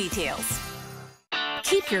 for details.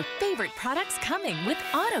 Keep your favorite products coming with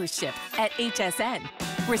AutoShip at HSN.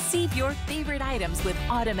 Receive your favorite items with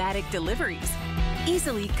automatic deliveries.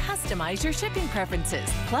 Easily customize your shipping preferences.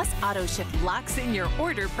 Plus, AutoShip locks in your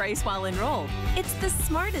order price while enrolled. It's the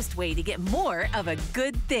smartest way to get more of a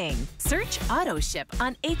good thing. Search AutoShip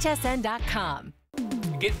on hsn.com.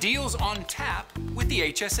 Get deals on tap with the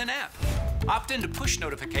HSN app. Opt in to push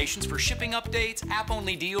notifications for shipping updates,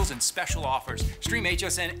 app-only deals, and special offers. Stream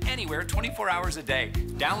HSN anywhere 24 hours a day.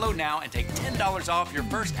 Download now and take $10 off your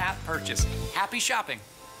first app purchase. Happy shopping.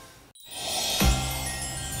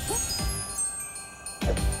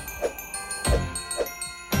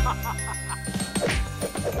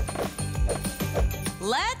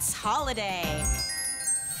 Let's holiday.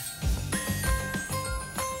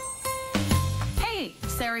 Hey,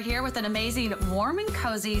 Sarah here with an amazing warm and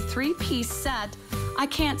cozy 3-piece set. I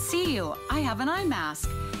can't see you. I have an eye mask.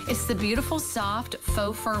 It's the beautiful soft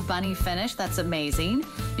faux fur bunny finish. That's amazing.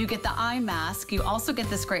 You get the eye mask. You also get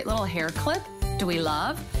this great little hair clip. Do we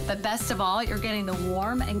love? But best of all, you're getting the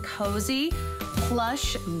warm and cozy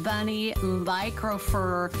plush bunny micro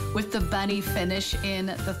fur with the bunny finish in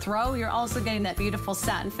the throw. You're also getting that beautiful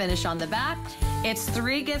satin finish on the back. It's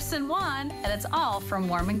 3 gifts in one, and it's all from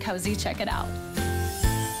Warm and Cozy. Check it out.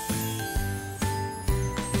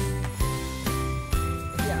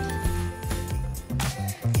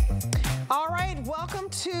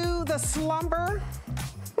 the slumber.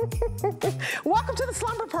 Welcome to the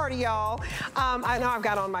slumber party, y'all. I know I've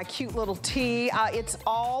got on my cute little tee. It's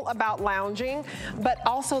all about lounging, but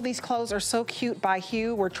also these clothes are so cute by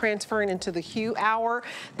Hue. We're transferring into the Hue hour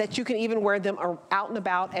that you can even wear them out and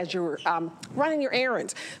about as you're running your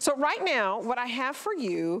errands. So right now, what I have for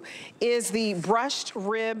you is the brushed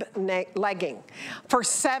rib legging for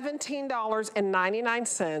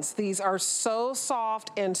 $17.99. These are so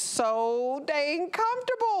soft and so dang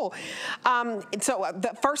comfortable. So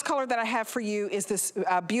the first color that I have for you is this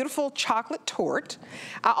beautiful chocolate tort.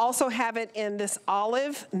 I also have it in this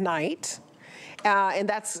olive night. And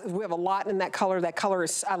we have a lot in that color. That color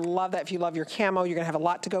is, I love that. If you love your camo, you're gonna have a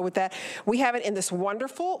lot to go with that. We have it in this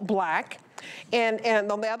wonderful black.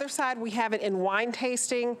 And on the other side, we have it in wine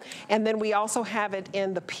tasting. And then we also have it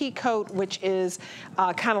in the pea coat, which is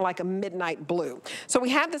kind of like a midnight blue. So we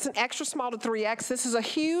have this in extra small to 3X. This is a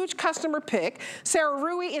huge customer pick. Sarah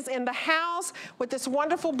Rui is in the house with this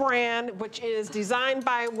wonderful brand, which is designed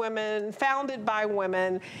by women, founded by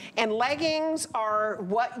women. And leggings are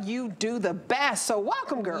what you do the best. So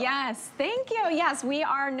welcome, girl. Yes, thank you. Yes, we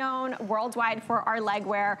are known worldwide for our leg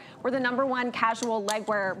wear. We're the #1 casual leg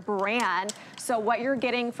wear brand. So what you're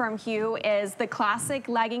getting from Hue is the classic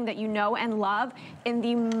legging that you know and love in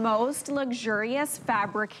the most luxurious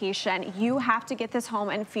fabrication. You have to get this home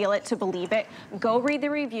and feel it to believe it. Go read the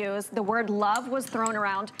reviews. The word love was thrown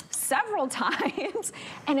around several times,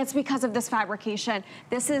 and it's because of this fabrication.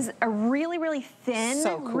 This is a really, really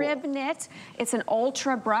thin rib knit. It's an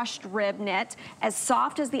ultra brushed rib knit. As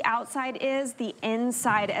soft as the outside is, the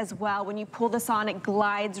inside as well. When you pull this on, it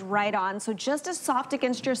glides right on. So just as soft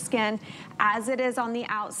against your skin as it is on the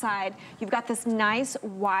outside. You've got this nice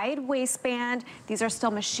wide waistband. These are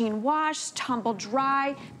still machine washed, tumble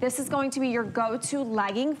dry. This is going to be your go-to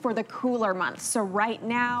legging for the cooler months. So right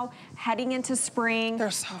now, heading into spring,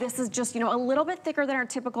 this is just, you know, a little bit thicker than our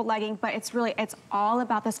typical legging, but it's all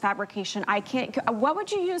about this fabrication. What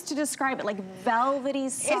would you use to describe it? Like velvety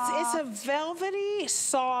soft? It's a velvety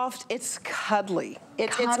soft, it's cuddly.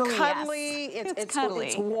 It's cuddly, yes. It's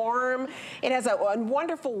warm. It has a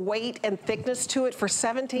wonderful weight and thickness to it for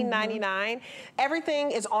 $17.99. Everything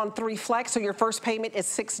is on 3 flex, so your first payment is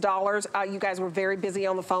 $6. You guys were very busy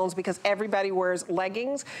on the phones because everybody wears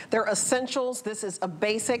leggings. They're essentials. This is a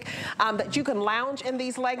basic that you can lounge in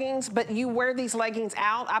these leggings, but you wear these leggings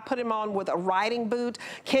out. I put them on with a riding boot.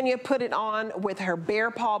 Kenya put it on with her bare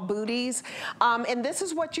paw booties. And this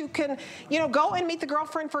is what you can, you know, go and meet the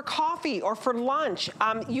girlfriend for coffee or for lunch.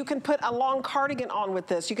 You can put a long cardigan on with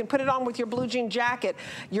this. You can put it on with your blue jean jacket,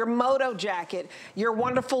 your moto jacket, your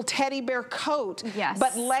wonderful teddy bear coat. Yes.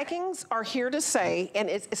 But leggings are here to stay, and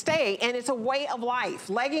it's a way of life.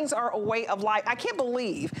 Leggings are a way of life. I can't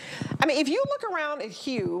believe. I mean, if you look around at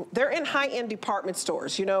Hue, they're in high-end department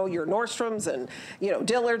stores. You know, your Nordstroms and, you know,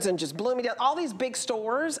 Dillard's and just Bloomingdale, all these big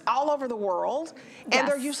stores all over the world, and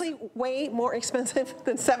they're usually way more expensive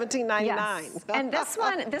than $17.99. Yes. And this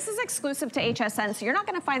one, this is exclusive to HSN, so you're not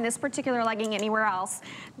gonna find this particular legging anywhere else.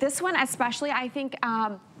 This one especially, I think,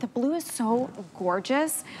 the blue is so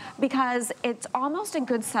gorgeous because it's almost a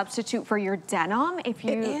good substitute for your denim if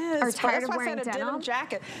you are tired of wearing denim. Denim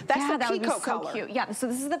jacket. That's the peacoat color. Cute. Yeah, so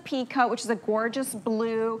this is the peacoat, which is a gorgeous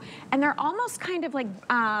blue, and they're almost kind of like,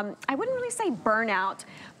 I wouldn't really say burnout,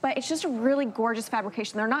 but it's just a really gorgeous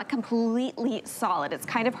fabrication. They're not completely solid. It's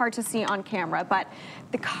kind of hard to see on camera, but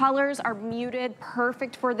the colors are muted,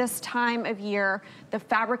 perfect for this time of year. The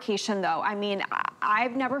fabrication though, I mean,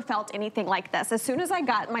 I've never felt anything like this. As soon as I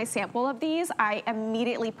got my sample of these, I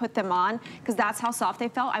immediately put them on because that's how soft they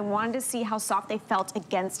felt. I wanted to see how soft they felt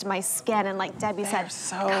against my skin, and like Debbie said,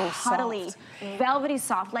 so cuddly, soft. Velvety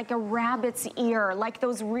soft, like a rabbit's ear, like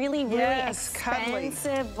those really, really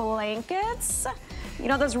expensive blankets. You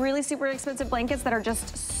know, those really super expensive blankets that are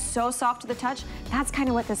just so soft to the touch? That's kind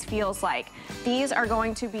of what this feels like. These are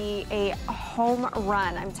going to be a home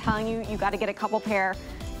run. I'm telling you, you got to get a couple pair.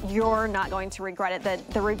 You're not going to regret it.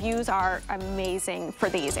 The reviews are amazing for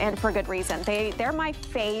these, and for good reason. They're my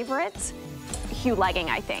favorite Hue legging,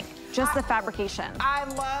 I think. Just the fabrication. I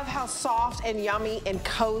love how soft and yummy and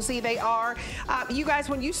cozy they are. You guys,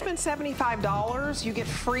 when you spend $75, you get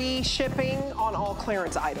free shipping on all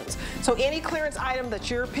clearance items. So any clearance item that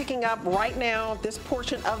you're picking up right now, this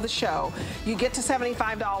portion of the show, you get to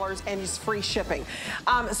 $75 and it's free shipping.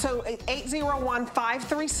 So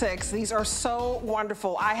 801-536, these are so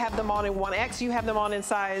wonderful. I have them on in 1X, you have them on in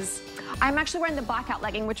size? I'm actually wearing the blackout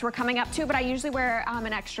legging, which we're coming up to, but I usually wear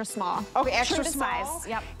an extra small. Okay, extra small. Size.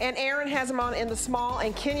 Yep. And Aaron has them on in the small,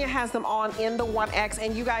 and Kenya has them on in the 1X.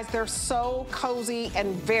 And you guys, they're so cozy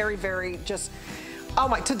and very, very just, oh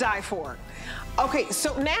my, to die for. Okay,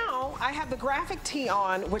 so now I have the graphic tee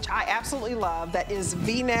on, which I absolutely love. That is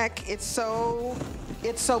V-neck. It's so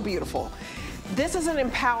beautiful. This is an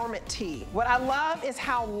empowerment tee. What I love is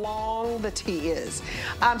how long the tee is.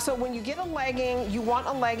 So when you get a legging, you want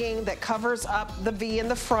a legging that covers up the V in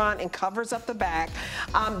the front and covers up the back.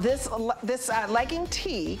 This legging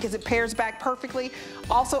tee, because it pairs back perfectly,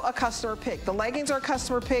 also a customer pick. The leggings are a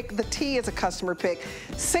customer pick. The tee is a customer pick.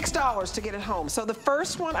 $6 to get it home. So the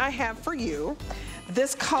first one I have for you,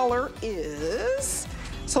 this color is...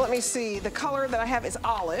 So let me see, the color that I have is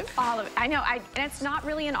olive. Olive, I know, and it's not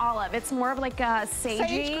really an olive. It's more of like a sagey.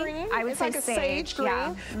 Sage green. I would it's say like a sage green.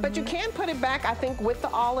 Yeah. But you can put it back, I think, with the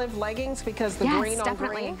olive leggings because the green on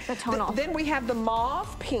green. The tonal. Then we have the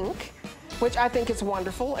mauve pink, which I think is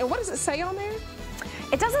wonderful. And what does it say on there?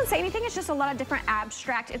 It doesn't say anything, it's just a lot of different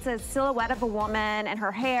abstract. It's a silhouette of a woman and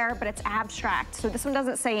her hair, but it's abstract. So this one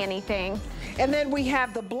doesn't say anything. And then we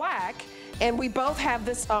have the black. And we both have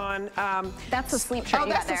this on. That's the sleep shirt. Oh,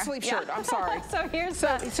 that's the sleep shirt. I'm sorry. So here's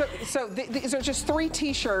so these are just 3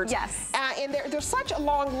 T-shirts. Yes. And they're such a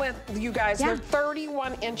long length, you guys. Yeah. They're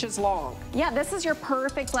 31 inches long. Yeah, this is your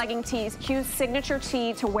perfect legging tee. Hugh's signature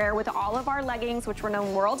tee to wear with all of our leggings, which we're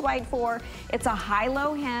known worldwide for. It's a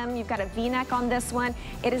high-low hem. You've got a V-neck on this one.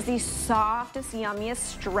 It is the softest, yummiest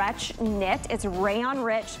stretch knit. It's rayon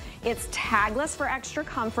rich. It's tagless for extra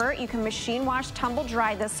comfort. You can machine wash, tumble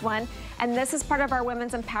dry this one. And this is part of our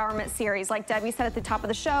Women's Empowerment series. Like Debbie said at the top of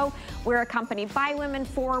the show, we're accompanied by women,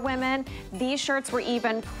 for women. These shirts were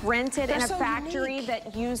even printed in a factory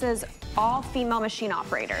that uses all female machine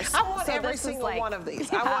operators. I want every single one of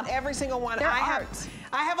these. I want every single one.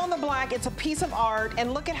 I have on the black, it's a piece of art,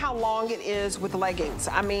 and look at how long it is with leggings.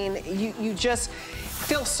 I mean, you just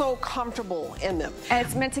feel so comfortable in them. And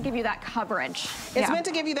it's meant to give you that coverage. It's meant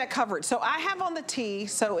to give you that coverage. So I have on the tee,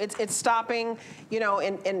 so it's stopping, you know,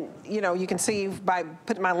 and you know, you can see by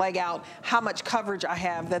putting my leg out how much coverage I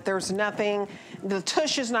have, that there's nothing, the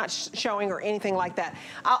tush is not showing or anything like that.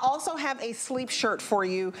 I also have a sleep shirt for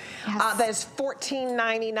you that is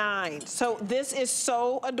 $14.99. So this is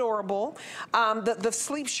so adorable. The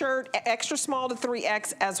sleep shirt, extra small to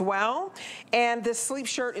 3X as well. And this sleep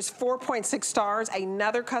shirt is 4.6 stars,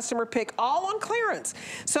 another customer pick, all on clearance.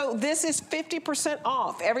 So this is 50%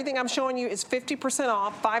 off. Everything I'm showing you is 50%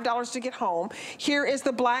 off, $5 to get home. Here is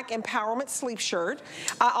the black empowerment sleep shirt.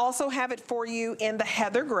 I also have it for you in the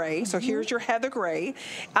heather gray. So here's your heather gray.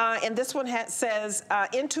 And this one says,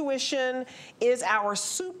 intuition is our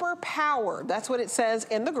superpower. That's what it says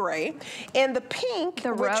in the gray. And the pink,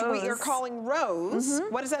 which we are calling rose,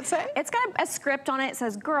 what does that say? It's got a script on it. It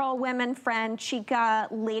says girl, women, friend, chica,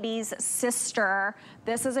 ladies, sister.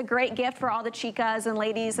 This is a great gift for all the chicas and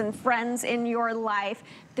ladies and friends in your life.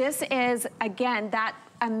 This is, again, that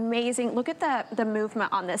amazing. Look at the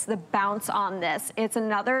movement on this, the bounce on this. It's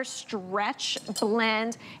another stretch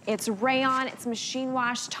blend. It's rayon, it's machine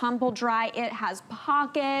wash, tumble dry. It has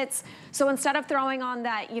pockets. So instead of throwing on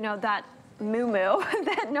that, you know, that moo-moo,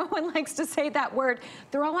 that no one likes to say that word,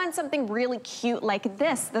 throw on something really cute like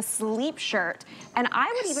this, the sleep shirt. And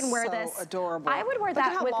I would even wear this. Adorable. I would wear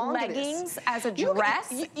that with leggings as a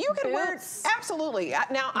dress. You can wear it, absolutely.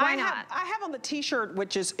 Now, I have on the t-shirt,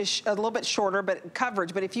 which is a little bit shorter, but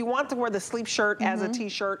coverage. But if you want to wear the sleep shirt as a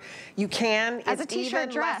t-shirt, you can. As a t-shirt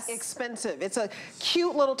dress. Less expensive. It's a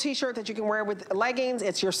cute little t-shirt that you can wear with leggings.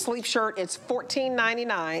 It's your sleep shirt. It's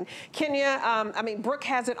 $14.99. Kenya, Brooke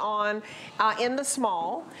has it on in the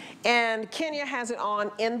small, and Kenya has it on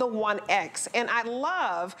in the 1X. And I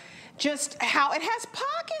love just how it has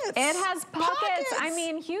pockets. It has pockets. I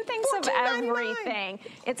mean, Hugh thinks of everything.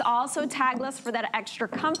 It's also tagless for that extra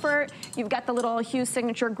comfort. You've got the little Hugh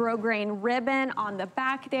signature grosgrain ribbon on the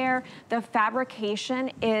back there. The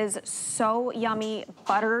fabrication is so yummy,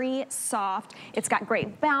 buttery, soft. It's got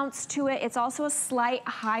great bounce to it. It's also a slight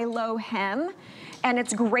high-low hem. And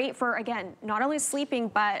it's great for, again, not only sleeping,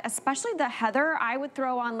 but especially the heather. I would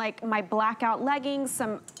throw on like my blackout leggings,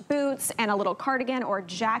 some boots, and a little cardigan or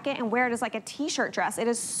jacket and wear it as like a t-shirt dress. It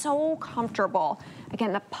is so comfortable.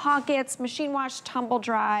 Again, the pockets, machine wash, tumble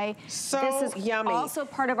dry. So this is yummy. Also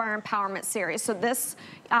part of our empowerment series. So this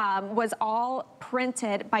was all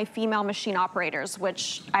printed by female machine operators,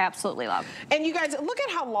 which I absolutely love. And you guys, look at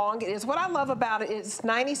how long it is. What I love about it is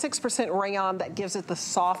 96% rayon that gives it the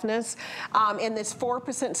softness, and this 4%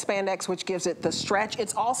 spandex, which gives it the stretch.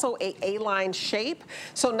 It's also a A-line shape,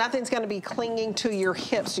 so nothing's gonna be clinging to your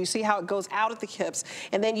hips. You see how it goes out at the hips,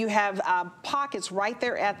 and then you have pockets right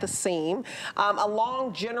there at the seam. A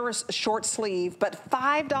long, generous short sleeve, but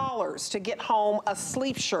 $5 to get home a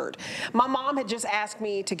sleep shirt. My mom mom had just asked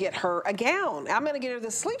me to get her a gown. I'm gonna get her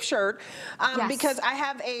the sleep shirt because I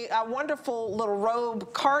have a wonderful little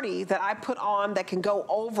robe cardi that I put on that can go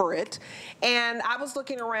over it. And I was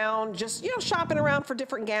looking around, just, you know, shopping around for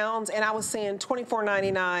different gowns, and I was seeing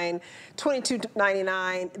 $24.99,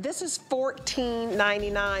 $22.99. This is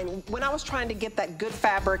 $14.99. When I was trying to get that good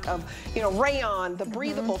fabric of, you know, rayon, the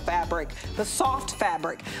breathable fabric, the soft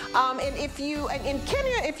fabric. And if you, and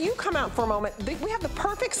Kenya, if you come out for a moment, we have the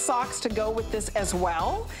perfect socks to go with this as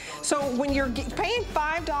well. So when you're paying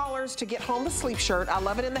 $5 to get home the sleep shirt, I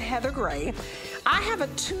love it in the heather gray, I have a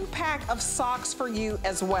 2-pack of socks for you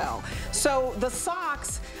as well. So the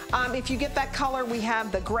socks, if you get that color, we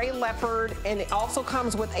have the gray leopard, and it also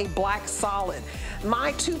comes with a black solid.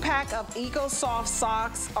 My 2-pack of Eco Soft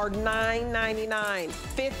socks are $9.99,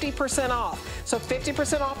 50% off. So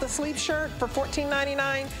 50% off the sleep shirt for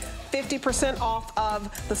 $14.99. 50% off of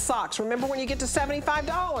the socks. Remember, when you get to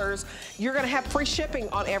 $75, you're gonna have free shipping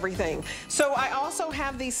on everything. So I also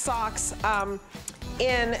have these socks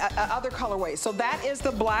in other colorways. So that is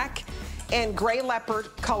the black and gray leopard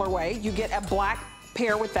colorway. You get a black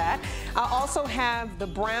pair with that. I also have the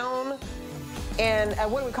brown and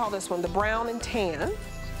what do we call this one? The brown and tan.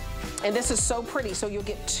 And this is so pretty. So you'll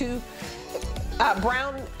get two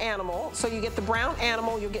brown animal. So you get the brown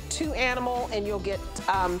animal, you'll get 2 animal, and you'll get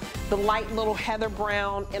the light little heather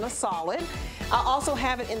brown in a solid. I also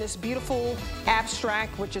have it in this beautiful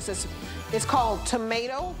abstract, which is this, it's called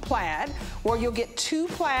tomato plaid, where you'll get 2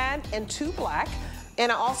 plaid and 2 black.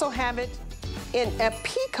 And I also have it in a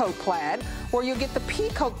peacoat plaid, where you'll get the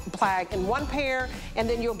peacoat plaid in 1 pair, and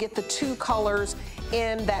then you'll get the 2 colors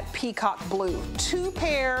in that peacock blue. 2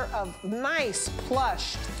 pair of nice,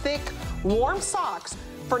 plush, thick, warm socks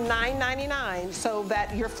for $9.99, so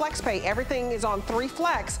that your flex pay, everything is on 3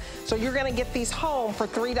 flex, so you're gonna get these home for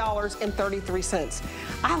 $3.33.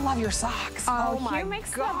 I love your socks. Oh my Hugh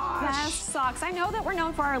makes the best socks. I know that we're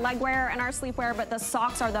known for our leg wear and our sleepwear, but the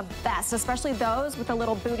socks are the best, especially those with a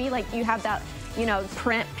little booty, like you have that, you know,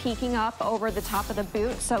 print peeking up over the top of the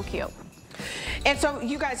boot. So cute. And so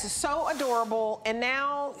you guys are so adorable, and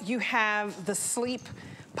now you have the sleep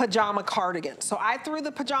pajama cardigan. So I threw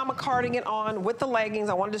the pajama cardigan on with the leggings.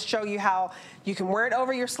 I wanted to show you how you can wear it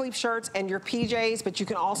over your sleep shirts and your PJs, but you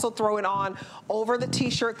can also throw it on over the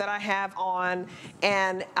t-shirt that I have on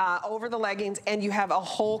and over the leggings, and you have a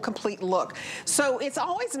whole complete look. So it's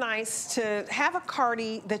always nice to have a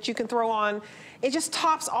cardi that you can throw on. It just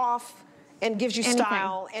tops off and gives you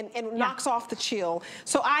style and knocks off the chill.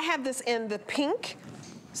 So I have this in the pink.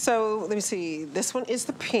 So let me see, this one is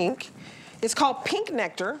the pink. It's called Pink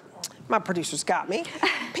Nectar. My producers got me.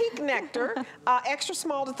 Pink Nectar, extra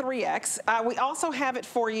small to 3X. We also have it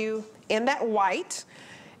for you in that white,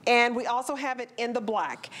 and we also have it in the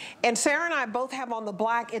black. And Sarah and I both have on the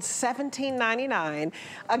black. It's $17.99.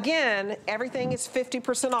 Again, everything is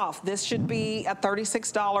 50% off. This should be a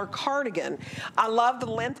 $36 cardigan. I love the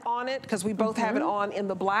length on it because we both have it on in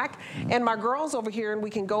the black. And my girls over here, and we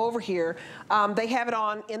can go over here, they have it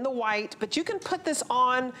on in the white, but you can put this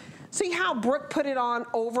on. See how Brooke put it on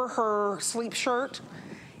over her sleep shirt?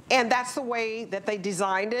 And that's the way that they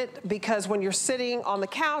designed it, because when you're sitting on the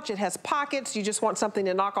couch, it has pockets. You just want something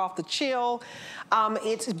to knock off the chill.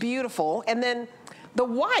 It's beautiful. And then the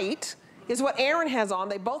white is what Erin has on.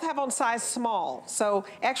 They both have on size small. So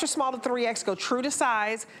extra small to 3X, go true to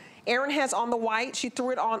size. Erin has on the white. She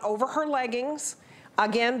threw it on over her leggings.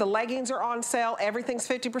 Again, the leggings are on sale. Everything's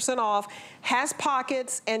 50% off. Has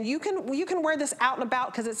pockets, and you can wear this out and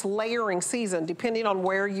about because it's layering season, depending on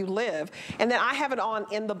where you live. And then I have it on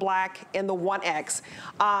in the black in the 1X.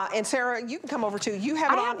 And Sarah, you can come over too. You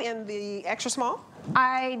have it on in the extra small?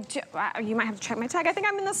 I do. You might have to check my tag. I think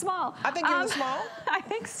I'm in the small. I think you're in the small? I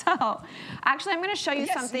think so. Actually, I'm going to show you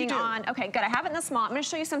something on. Okay, good. I have it in the small. I'm going to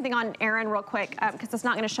show you something on Erin real quick because it's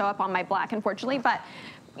not going to show up on my black, unfortunately. But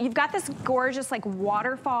you've got this gorgeous like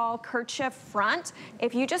waterfall kerchief front.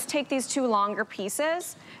 If you just take these 2 longer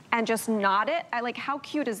pieces and just knot it, how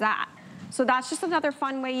cute is that? So that's just another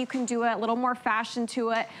fun way you can do it, a little more fashion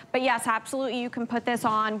to it. But yes, absolutely, you can put this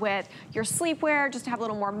on with your sleepwear just to have a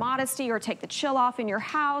little more modesty, or take the chill off in your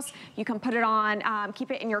house. You can put it on,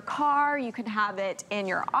 keep it in your car. You can have it in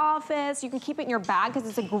your office. You can keep it in your bag because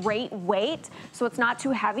it's a great weight. So it's not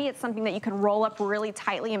too heavy. It's something that you can roll up really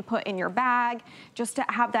tightly and put in your bag just to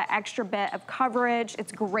have that extra bit of coverage.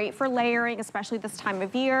 It's great for layering, especially this time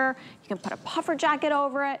of year. You can put a puffer jacket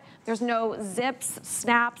over it. There's no zips,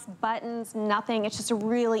 snaps, buttons, buttons, nothing. It's just a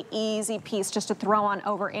really easy piece just to throw on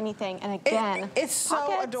over anything. And again, it's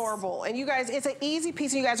so adorable. And you guys, it's an easy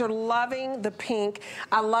piece. And you guys are loving the pink.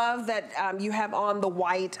 I love that you have on the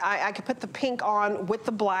white. I could put the pink on with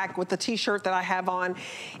the black, with the t-shirt that I have on.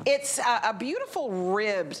 It's a beautiful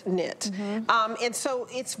ribbed knit. And so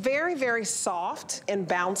it's very, very soft and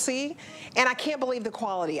bouncy. And I can't believe the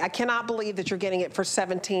quality. I cannot believe that you're getting it for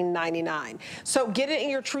 $17.99. So get it in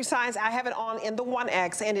your true size. I have it on in the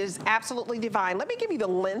 1X, and it is absolutely divine. Let me give you the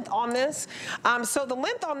length on this. So the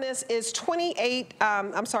length on this is 28,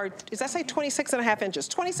 I'm sorry, does that say 26.5 inches?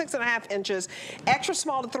 26.5 inches, extra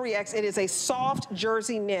small to 3X. It is a soft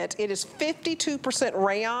jersey knit. It is 52%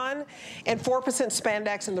 rayon and 4%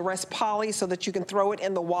 spandex and the rest poly so that you can throw it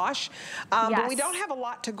in the wash. But we don't have a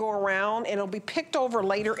lot to go around, and it'll be picked over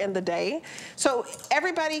later in the day. So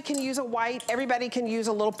everybody can use a white, everybody can use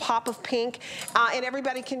a little pop of pink, and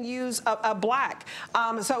everybody can use a black.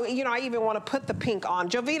 So, you know, I even want to put the pink on.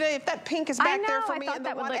 Jovita, if that pink is back there for me in the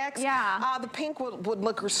 1X, the pink would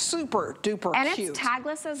look super duper cute. And it's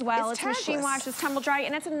tagless as well. It's machine wash, it's tumble dry,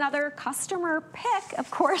 and it's another customer pick, of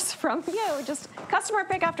course, from you. Just customer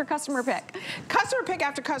pick after customer pick. Customer pick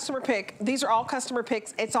after customer pick. These are all customer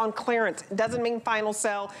picks. It's on clearance. It doesn't mean final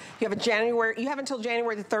sell. You have you have until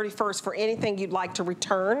January the 31st for anything you'd like to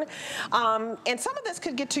return. And some of this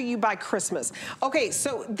could get to you by Christmas. Okay,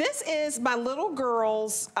 so this is my little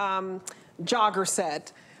girl's jogger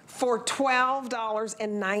set for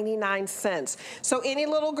 $12.99. So any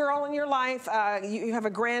little girl in your life, you have a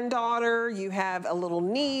granddaughter, you have a little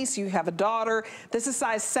niece, you have a daughter. This is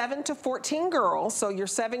size 7 to 14 girls, so you're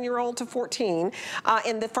 7-year-old to 14.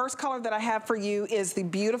 And the first color that I have for you is the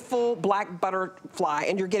beautiful black butterfly,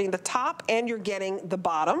 and you're getting the top and you're getting the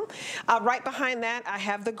bottom. Right behind that, I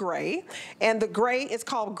have the gray, and the gray is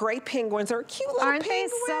called Gray Penguins. They're cute little penguins. Aren't they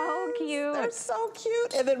so cute? They're so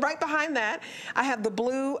cute. And then right behind that, I have the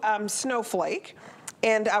blue snowflake,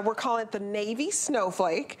 and we're calling it the navy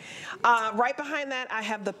snowflake. Right behind that, I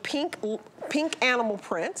have the pink animal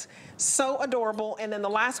print. So adorable. And then the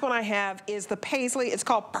last one I have is the paisley. It's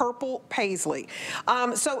called purple paisley.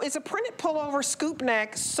 So it's a printed pullover scoop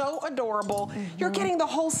neck. So adorable. You're getting the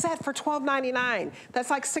whole set for $12.99. That's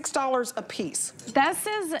like $6 a piece. This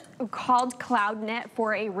is called cloud knit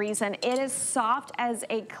for a reason. It is soft as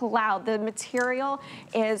a cloud. The material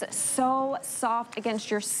is so soft against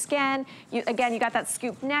your skin. Again, you got that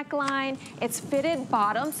scoop neckline. It's fitted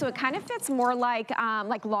bottom, so it kind of fits more like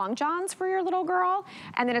long johns for your little girl.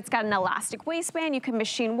 And then it's got an elastic waistband. You can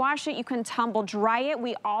machine wash it. You can tumble dry it.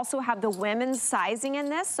 We also have the women's sizing in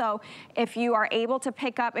this. So if you are able to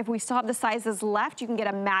pick up, if we still have the sizes left, you can get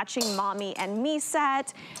a matching mommy and me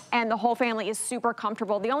set. And the whole family is super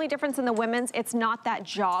comfortable. The only difference in the women's, it's not that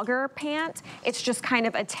jogger pant. It's just kind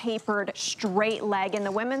of a tapered straight leg in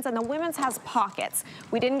the women's. And the women's has pockets.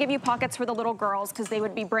 We didn't give you pockets for the little girls because they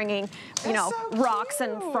would be bringing, you know, rocks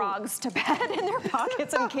and frogs to bed in their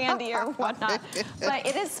pockets and candy or whatnot. But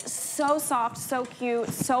it is so soft, so cute,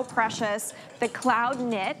 so precious. The cloud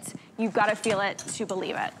knit, you've got to feel it to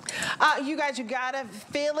believe it. You guys, you got to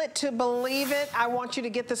feel it to believe it. I want you to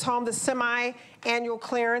get this home. The semi-annual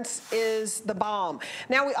clearance is the bomb.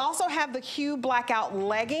 Now, we also have the Hue Blackout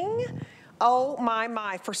Legging. Oh my,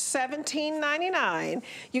 for $17.99.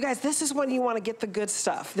 You guys, this is when you want to get the good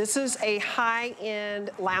stuff. This is a high-end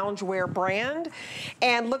loungewear brand.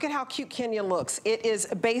 And look at how cute Kenya looks. It is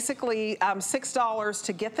basically $6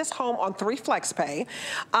 to get this home on 3 flex pay.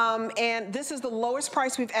 And this is the lowest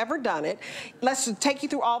price we've ever done it. Let's take you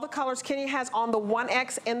through all the colors Kenya has on the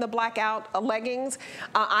 1X in the blackout leggings.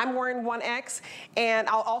 I'm wearing 1X. And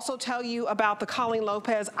I'll also tell you about the Colleen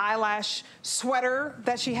Lopez eyelash sweater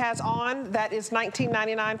that she has on. That is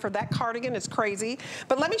 $19.99 for that cardigan. It's crazy.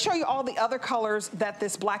 But let me show you all the other colors that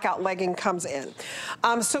this blackout legging comes in.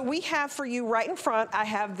 So we have for you right in front, I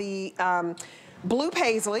have the blue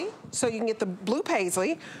paisley. So you can get the blue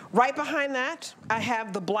paisley. Right behind that, I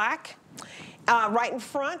have the black. Right in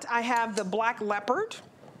front, I have the black leopard.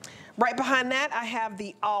 Right behind that, I have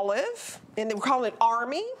the olive, and we're calling it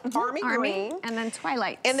Army, Army green. And then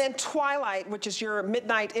Twilight. And then Twilight, which is your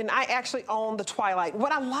midnight, and I actually own the Twilight.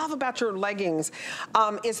 What I love about your leggings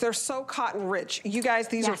is they're so cotton rich. You guys,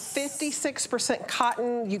 these are 56%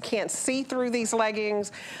 cotton. You can't see through these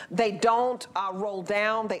leggings. They don't roll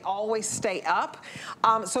down. They always stay up.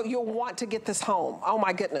 So you'll want to get this home. Oh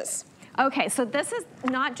my goodness. Okay, so this is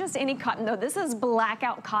not just any cotton though. This is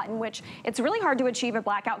blackout cotton, which it's really hard to achieve a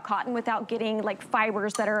blackout cotton without getting like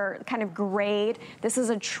fibers that are kind of grayed. This is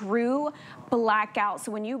a true blackout.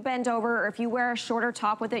 So when you bend over or if you wear a shorter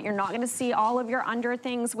top with it, you're not gonna see all of your under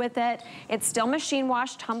things with it. It's still machine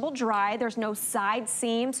washed, tumble dry. There's no side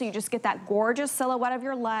seam, so you just get that gorgeous silhouette of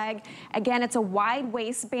your leg. Again, it's a wide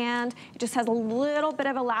waistband. It just has a little bit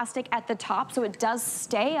of elastic at the top, so it does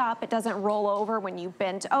stay up. It doesn't roll over when you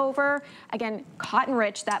bend over. Again, cotton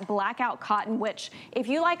rich, that blackout cotton, which if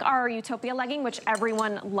you like our Utopia legging, which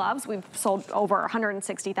everyone loves, we've sold over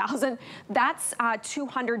 160,000, that's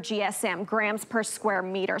 200 GSM, grams per square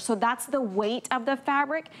meter. So that's the weight of the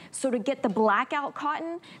fabric. So to get the blackout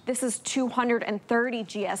cotton, this is 230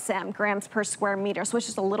 GSM, grams per square meter. So it's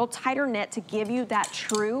just a little tighter knit to give you that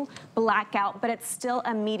true blackout, but it's still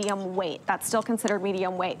a medium weight. That's still considered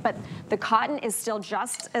medium weight. But the cotton is still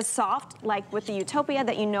just as soft, like with the Utopia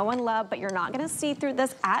that you know and love, but you're not gonna see through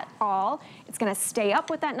this at all. It's gonna stay up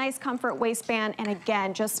with that nice comfort waistband, and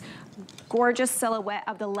again, just gorgeous silhouette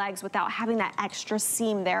of the legs without having that extra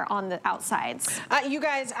seam there on the outsides. You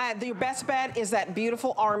guys, your best bet is that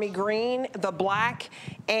beautiful army green, the black,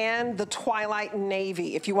 and the twilight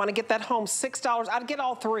navy. If you want to get that home, $6. I'd get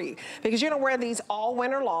all three because you're gonna wear these all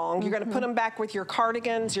winter long. You're gonna put them back with your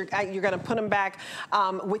cardigans. You're gonna put them back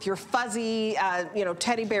with your fuzzy, you know,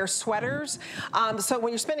 teddy bear sweaters. So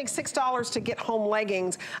when you're spending $6 to get home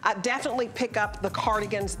leggings, definitely pick up the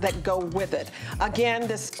cardigans that go with it. Again,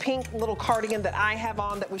 this pink little cardigan that I have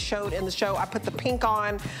on that we showed in the show, I put the pink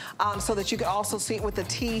on so that you could also see it with the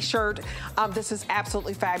t-shirt. This is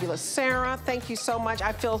absolutely fabulous. Sarah, thank you so much.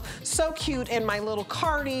 I feel so cute in my little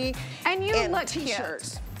cardi and you look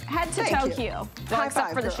t-shirts. Head to toe cute. Well,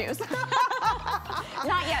 except for the girl. shoes.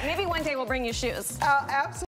 Not yet. Maybe one day we'll bring you shoes. Absolutely.